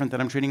any different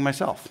than I'm treating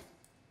myself.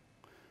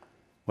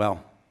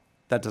 Well,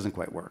 that doesn't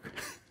quite work.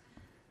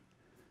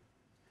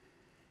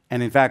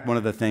 And in fact, one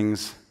of the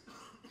things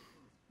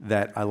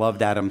that I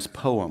loved Adam's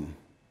poem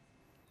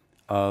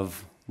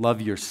of love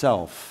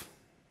yourself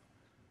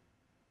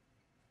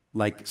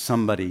like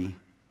somebody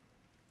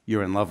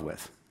you're in love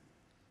with,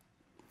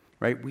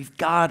 right? We've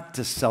got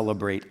to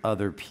celebrate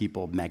other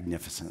people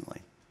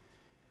magnificently.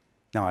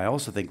 Now, I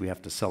also think we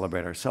have to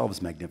celebrate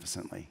ourselves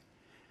magnificently.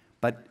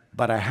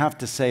 But I have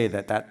to say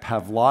that that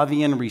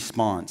Pavlovian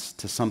response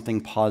to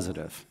something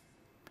positive,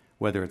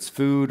 whether it's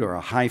food or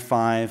a high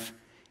five,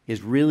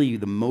 is really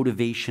the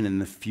motivation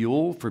and the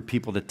fuel for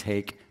people to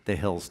take the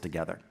hills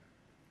together.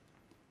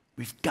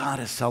 We've got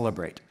to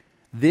celebrate.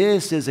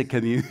 This is a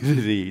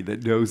community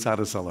that knows how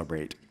to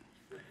celebrate.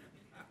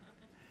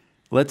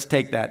 Let's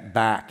take that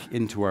back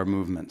into our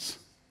movements.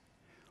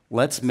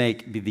 Let's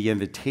make the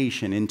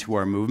invitation into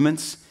our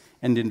movements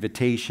an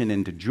invitation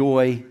into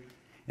joy,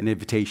 an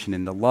invitation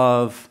into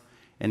love,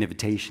 an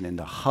invitation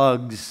into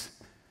hugs.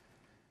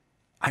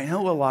 I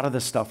know a lot of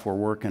the stuff we're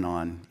working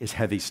on is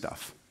heavy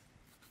stuff.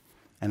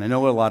 And I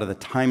know a lot of the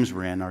times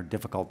we're in are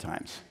difficult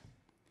times.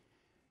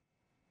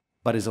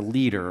 But as a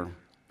leader,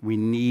 we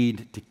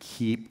need to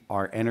keep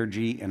our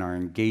energy and our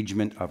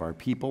engagement of our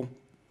people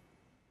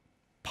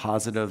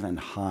positive and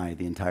high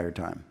the entire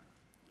time.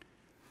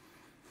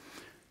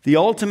 The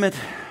ultimate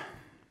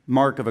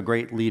mark of a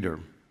great leader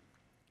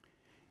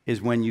is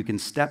when you can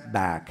step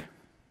back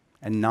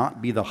and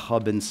not be the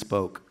hub and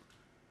spoke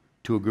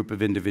to a group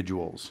of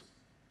individuals,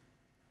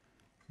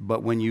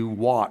 but when you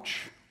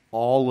watch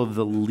all of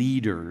the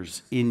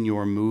leaders in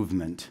your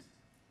movement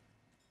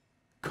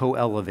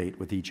co-elevate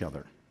with each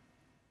other,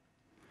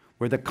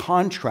 where the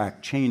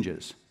contract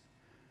changes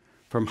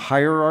from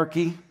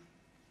hierarchy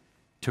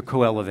to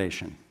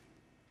co-elevation.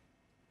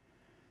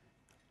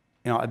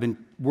 You know, I've been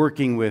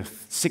working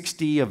with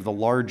 60 of the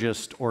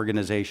largest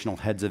organizational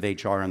heads of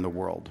HR in the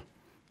world.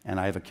 And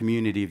I have a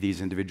community of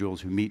these individuals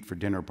who meet for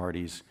dinner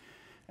parties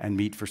and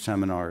meet for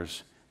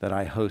seminars that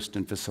I host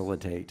and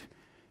facilitate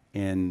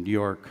in New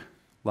York,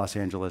 Los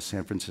Angeles,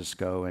 San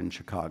Francisco, and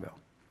Chicago.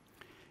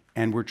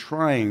 And we're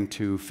trying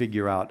to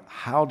figure out,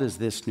 how does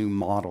this new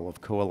model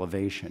of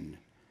co-elevation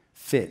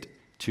fit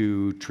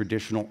to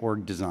traditional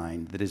org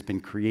design that has been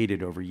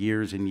created over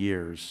years and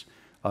years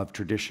of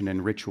tradition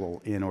and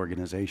ritual in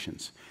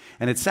organizations.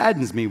 And it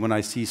saddens me when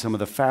I see some of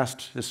the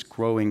fastest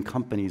growing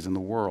companies in the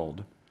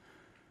world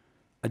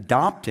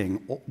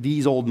adopting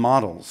these old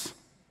models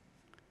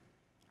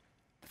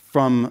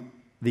from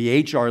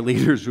the HR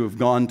leaders who have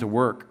gone to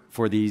work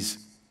for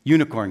these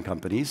unicorn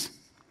companies,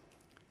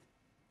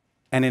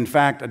 and in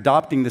fact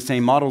adopting the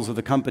same models of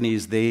the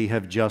companies they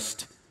have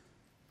just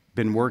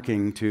been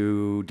working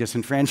to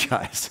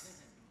disenfranchise.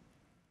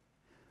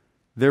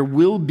 There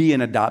will be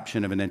an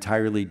adoption of an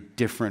entirely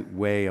different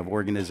way of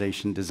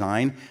organization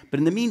design, but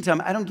in the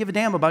meantime, I don't give a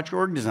damn about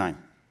your org design.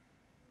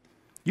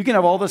 You can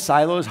have all the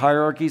silos,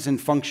 hierarchies, and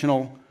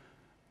functional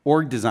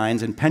org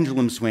designs and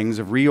pendulum swings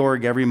of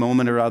reorg every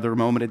moment or other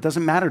moment. It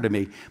doesn't matter to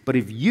me. But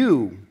if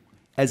you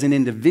as an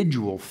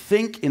individual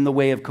think in the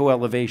way of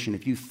co-elevation,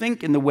 if you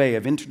think in the way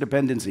of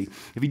interdependency,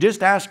 if you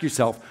just ask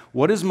yourself,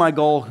 what is my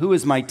goal, who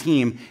is my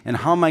team, and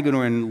how am I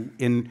going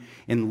to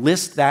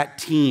enlist that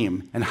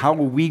team, and how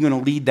are we going to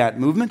lead that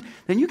movement,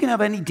 then you can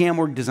have any damn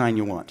org design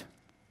you want.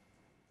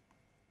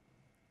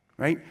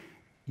 Right?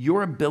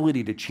 Your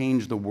ability to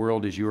change the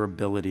world is your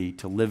ability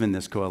to live in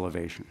this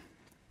co-elevation.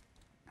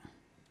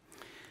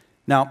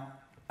 Now,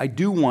 I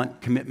do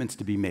want commitments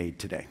to be made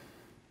today.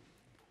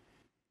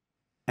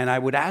 And I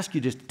would ask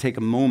you just to take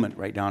a moment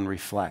right now and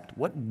reflect.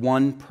 What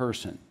one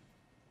person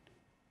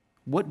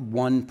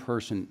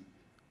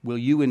will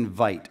you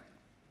invite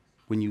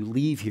when you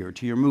leave here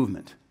to your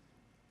movement?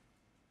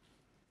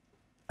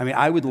 I mean,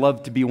 I would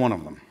love to be one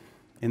of them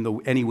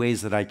in any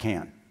ways that I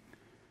can.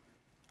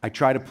 I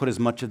try to put as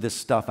much of this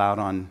stuff out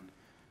on,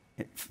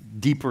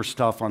 deeper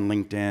stuff on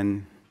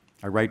LinkedIn.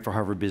 I write for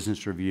Harvard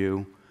Business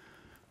Review.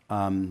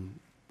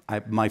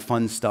 My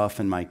fun stuff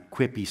and my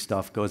quippy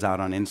stuff goes out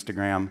on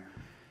Instagram.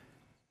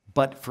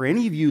 But for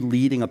any of you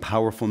leading a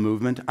powerful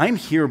movement, I'm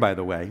here, by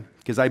the way,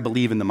 because I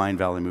believe in the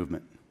Mindvalley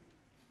movement.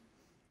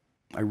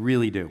 I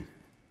really do.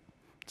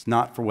 It's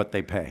not for what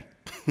they pay.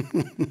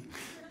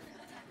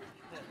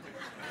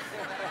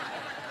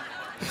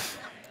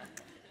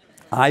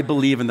 I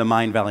believe in the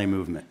Mindvalley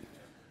movement.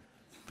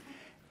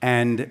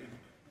 And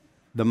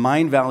the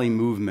Mindvalley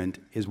movement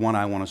is one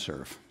I want to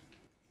serve,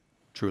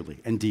 truly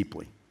and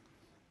deeply.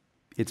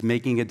 It's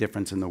making a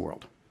difference in the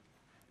world.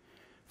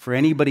 For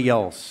anybody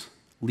else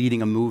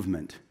leading a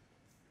movement,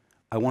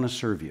 I want to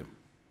serve you.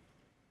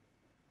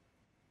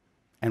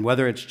 And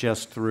whether it's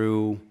just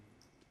through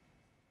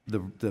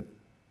the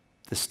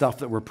stuff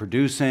that we're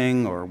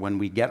producing, or when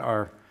we get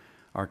our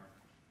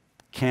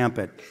camp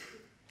at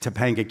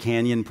Topanga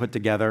Canyon put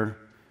together,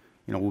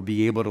 we'll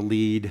be able to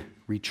lead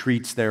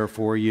retreats there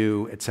for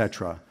you,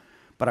 etc.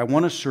 But I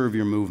want to serve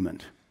your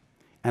movement,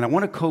 and I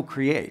want to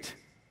co-create.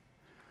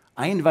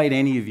 I invite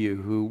any of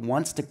you who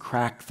wants to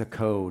crack the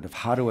code of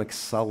how to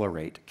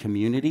accelerate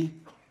community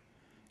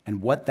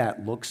and what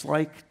that looks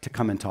like to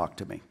come and talk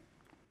to me,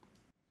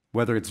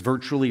 whether it's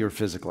virtually or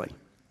physically.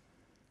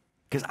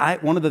 Because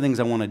one of the things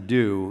I want to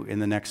do in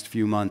the next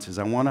few months is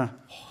I want to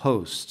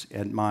host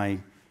at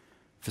my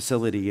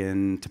facility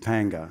in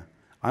Topanga,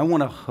 I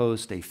want to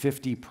host a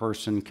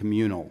 50-person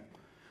communal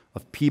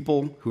of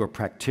people who are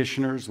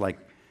practitioners like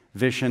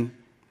Vishen,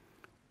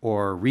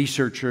 or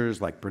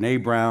researchers like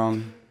Brene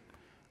Brown,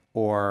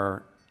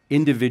 or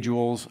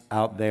individuals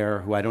out there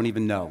who I don't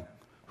even know,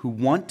 who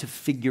want to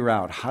figure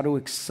out how to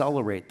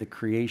accelerate the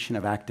creation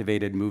of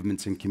activated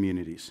movements and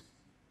communities.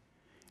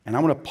 And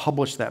I want to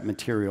publish that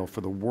material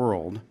for the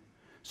world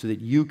so that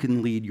you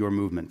can lead your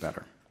movement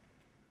better.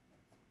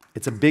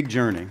 It's a big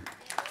journey.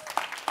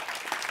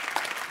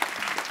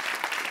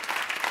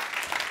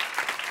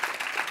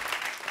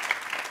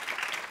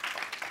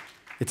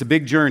 It's a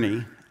big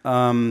journey,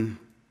 and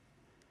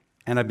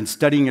I've been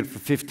studying it for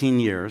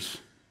 15 years,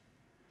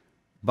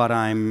 but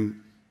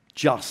I'm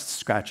just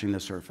scratching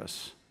the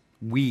surface.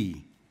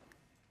 We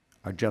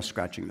are just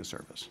scratching the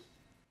surface.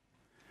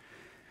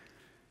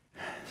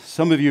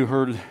 Some of you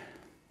heard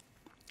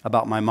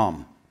about my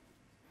mom.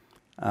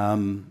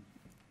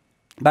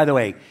 By the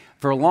way,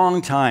 for a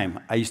long time,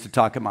 I used to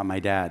talk about my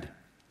dad.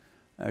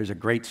 There's a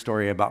great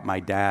story about my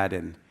dad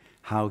and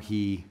how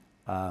he,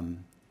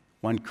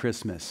 one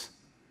Christmas,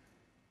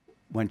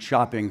 went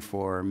shopping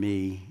for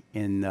me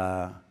in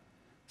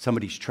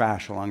somebody's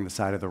trash along the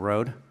side of the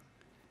road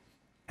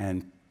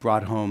and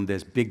brought home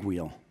this big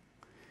wheel,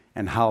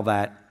 and how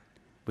that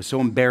was so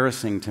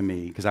embarrassing to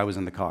me because I was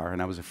in the car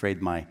and I was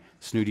afraid my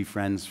snooty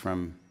friends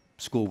from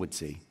school would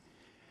see.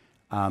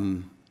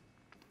 And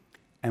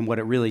what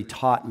it really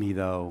taught me,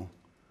 though,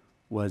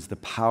 was the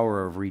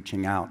power of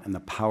reaching out and the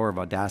power of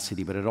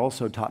audacity, but it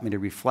also taught me to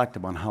reflect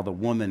upon how the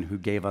woman who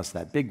gave us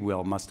that big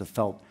wheel must have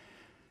felt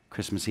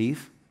Christmas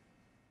Eve,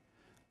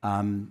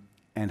 and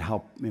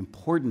how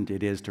important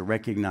it is to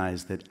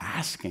recognize that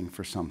asking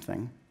for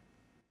something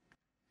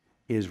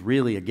is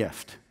really a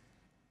gift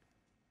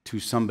to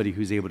somebody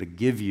who's able to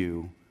give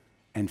you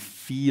and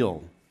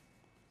feel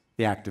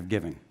the act of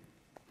giving.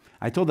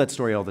 I told that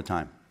story all the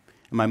time.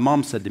 And my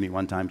mom said to me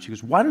one time, she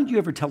goes, "Why don't you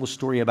ever tell a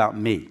story about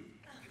me?"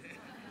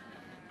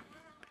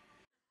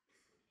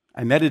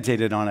 I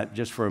meditated on it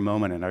just for a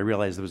moment, and I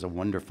realized there was a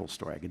wonderful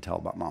story I could tell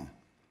about Mom.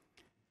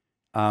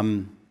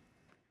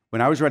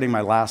 When I was writing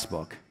my last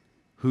book,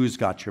 Who's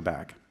Got Your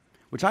Back,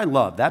 which I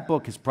love. That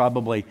book is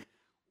probably,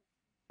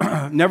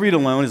 Never Eat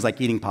Alone is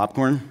like eating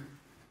popcorn.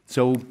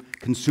 So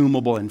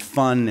consumable and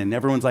fun, and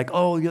everyone's like,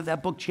 "Oh,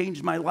 that book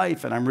changed my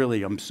life," and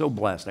I'm so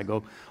blessed. I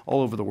go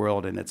all over the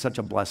world, and it's such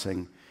a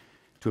blessing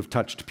to have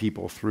touched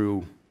people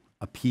through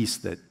a piece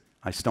that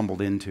I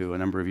stumbled into a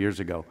number of years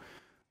ago.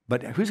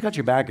 But Who's Got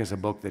Your Back is a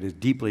book that is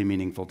deeply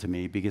meaningful to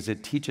me because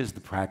it teaches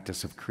the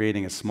practice of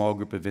creating a small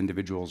group of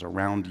individuals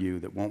around you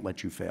that won't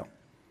let you fail.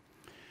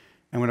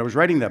 And when I was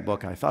writing that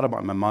book, I thought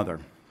about my mother,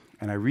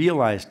 and I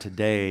realized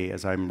today,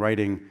 as I'm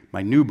writing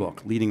my new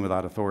book, Leading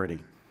Without Authority,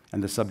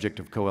 and the subject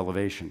of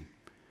co-elevation,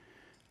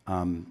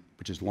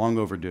 which is long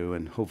overdue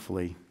and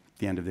hopefully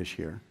the end of this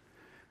year.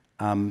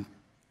 I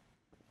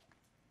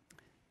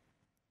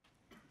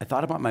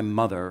thought about my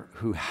mother,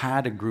 who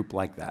had a group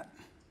like that.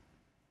 It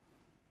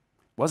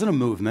wasn't a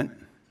movement,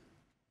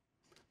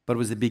 but it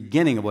was the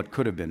beginning of what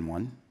could have been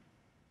one,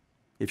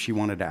 if she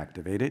wanted to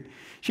activate it.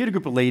 She had a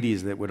group of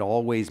ladies that would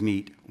always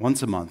meet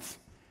once a month,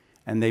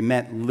 and they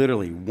met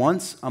literally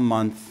once a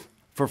month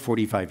for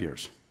 45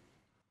 years.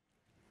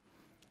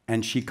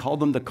 And she called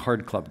them the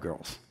Card Club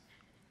Girls.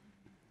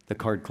 The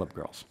Card Club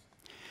Girls.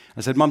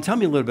 I said, Mom, tell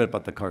me a little bit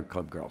about the Card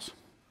Club Girls.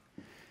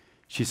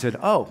 She said,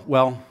 oh,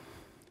 well,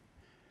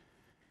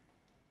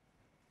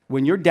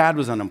 when your dad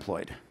was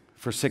unemployed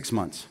for 6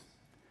 months,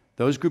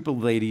 those group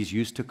of ladies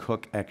used to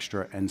cook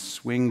extra and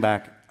swing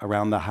back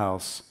around the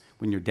house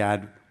when your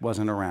dad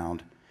wasn't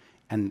around,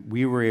 and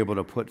we were able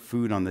to put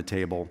food on the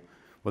table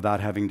without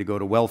having to go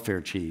to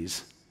welfare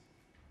cheese,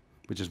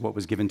 which is what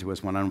was given to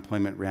us when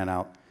unemployment ran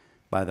out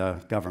by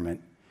the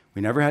government.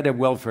 We never had to have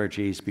welfare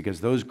cheese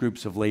because those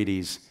groups of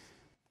ladies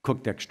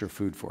cooked extra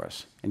food for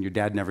us, and your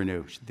dad never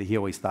knew. He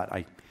always thought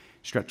I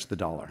stretched the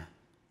dollar.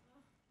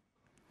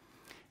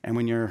 And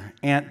when your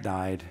aunt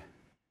died,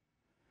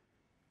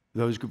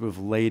 those group of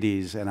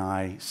ladies and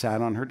I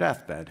sat on her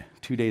deathbed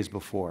 2 days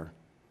before,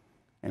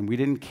 and we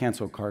didn't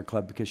cancel Card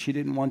Club because she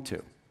didn't want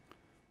to.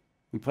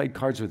 We played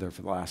cards with her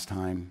for the last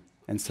time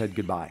and said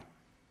goodbye.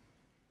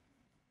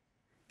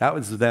 That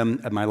was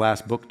them at my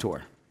last book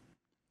tour.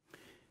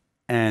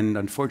 And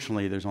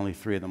unfortunately, there's only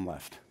 3 of them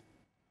left.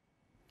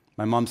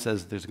 My mom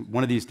says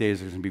one of these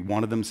days there's going to be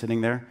one of them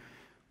sitting there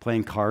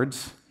playing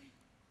cards,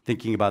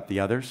 thinking about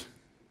the others.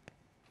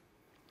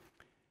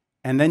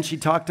 And then she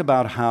talked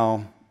about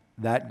how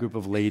that group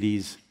of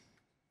ladies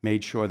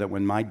made sure that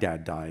when my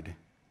dad died,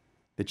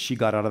 that she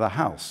got out of the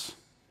house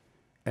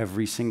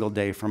every single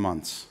day for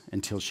months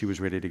until she was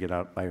ready to get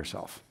out by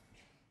herself.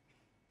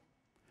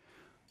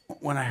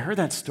 When I heard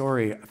that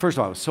story, first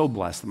of all, I was so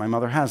blessed that my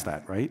mother has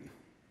that, right?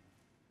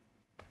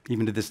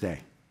 Even to this day.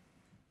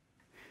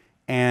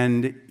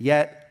 And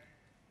yet,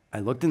 I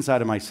looked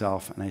inside of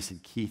myself and I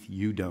said, Keith,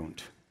 you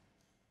don't.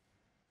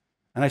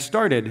 And I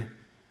started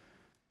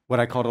what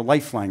I called a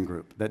lifeline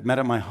group that met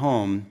at my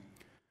home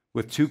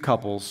with 3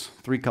 couples,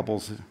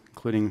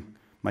 including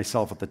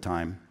myself at the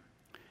time.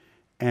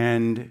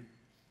 And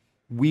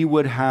we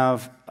would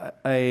have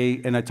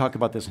and I talk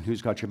about this in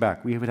Who's Got Your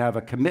Back, we would have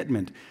a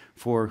commitment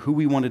for who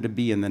we wanted to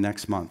be in the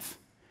next month.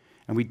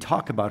 And we'd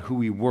talk about who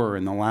we were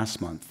in the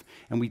last month.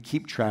 And we'd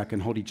keep track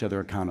and hold each other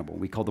accountable.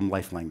 We called them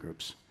lifeline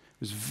groups.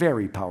 It was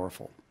very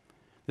powerful.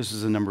 This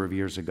was a number of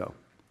years ago.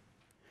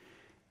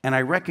 And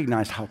I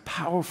recognized how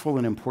powerful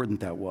and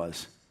important that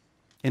was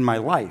in my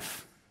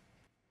life.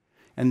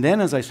 And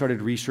then as I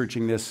started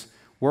researching this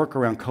work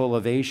around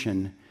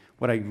co-elevation,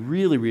 what I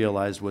really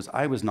realized was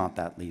I was not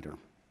that leader.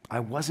 I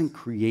wasn't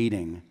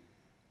creating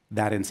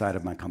that inside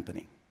of my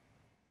company.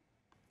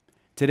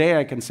 Today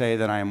I can say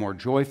that I am more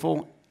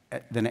joyful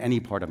than any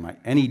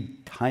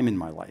time in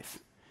my life.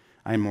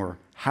 I am more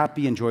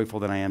happy and joyful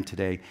than I am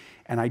today.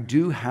 And I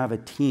do have a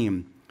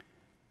team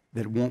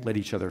that won't let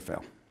each other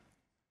fail.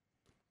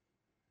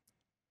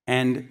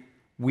 And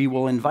we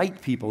will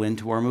invite people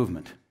into our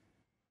movement.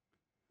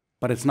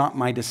 But it's not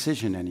my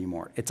decision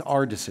anymore. It's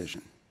our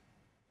decision.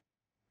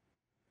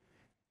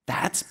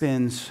 That's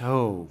been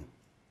so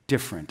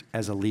different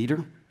as a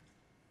leader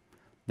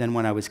than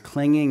when I was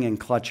clinging and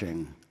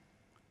clutching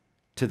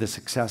to the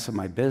success of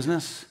my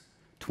business,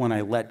 to when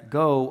I let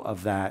go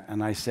of that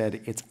and I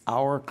said, it's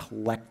our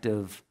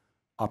collective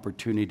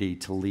opportunity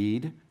to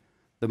lead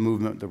the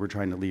movement that we're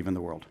trying to leave in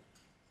the world.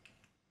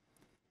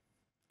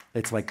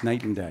 It's like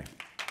night and day.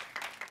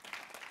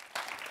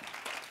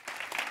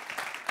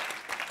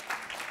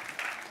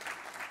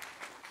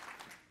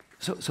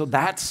 So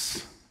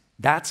that's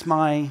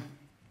my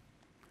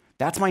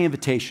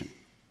invitation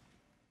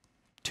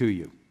to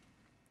you.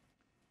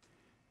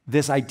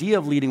 This idea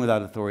of leading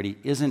without authority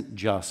isn't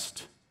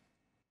just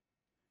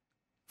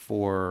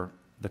for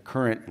the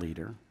current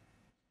leader,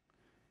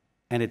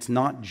 and it's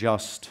not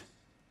just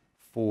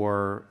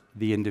for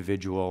the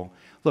individual.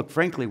 Look,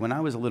 frankly, when I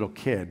was a little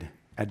kid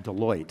at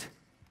Deloitte,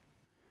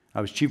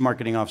 I was chief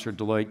marketing officer at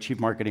Deloitte, chief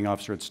marketing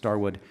officer at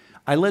Starwood.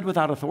 I led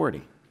without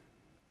authority.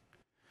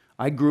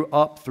 I grew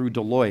up through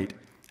Deloitte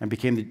and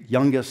became the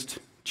youngest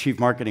chief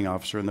marketing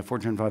officer in the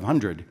Fortune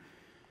 500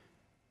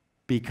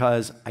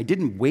 because I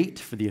didn't wait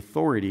for the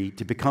authority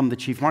to become the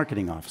chief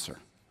marketing officer.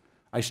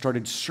 I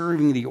started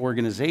serving the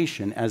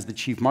organization as the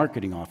chief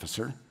marketing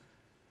officer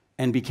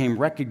and became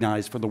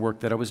recognized for the work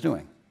that I was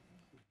doing.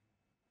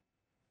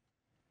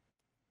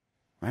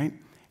 Right?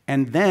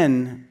 And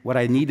then what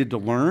I needed to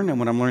learn, and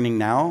what I'm learning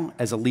now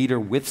as a leader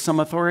with some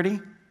authority,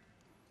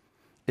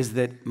 is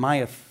that my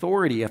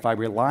authority, if I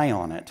rely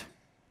on it,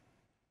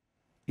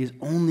 is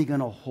only going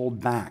to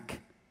hold back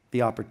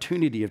the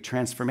opportunity of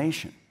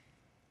transformation.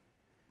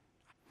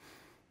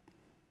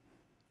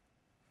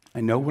 I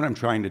know what I'm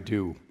trying to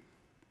do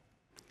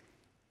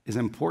is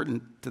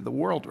important to the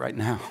world right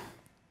now.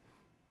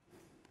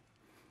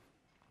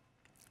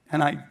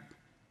 And I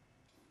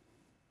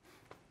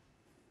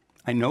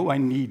know I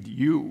need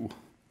you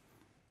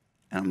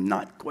and I'm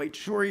not quite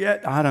sure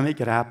yet how to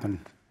make it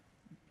happen.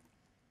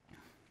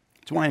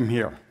 That's why I'm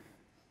here.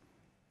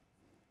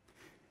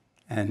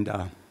 And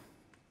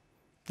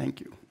thank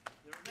you.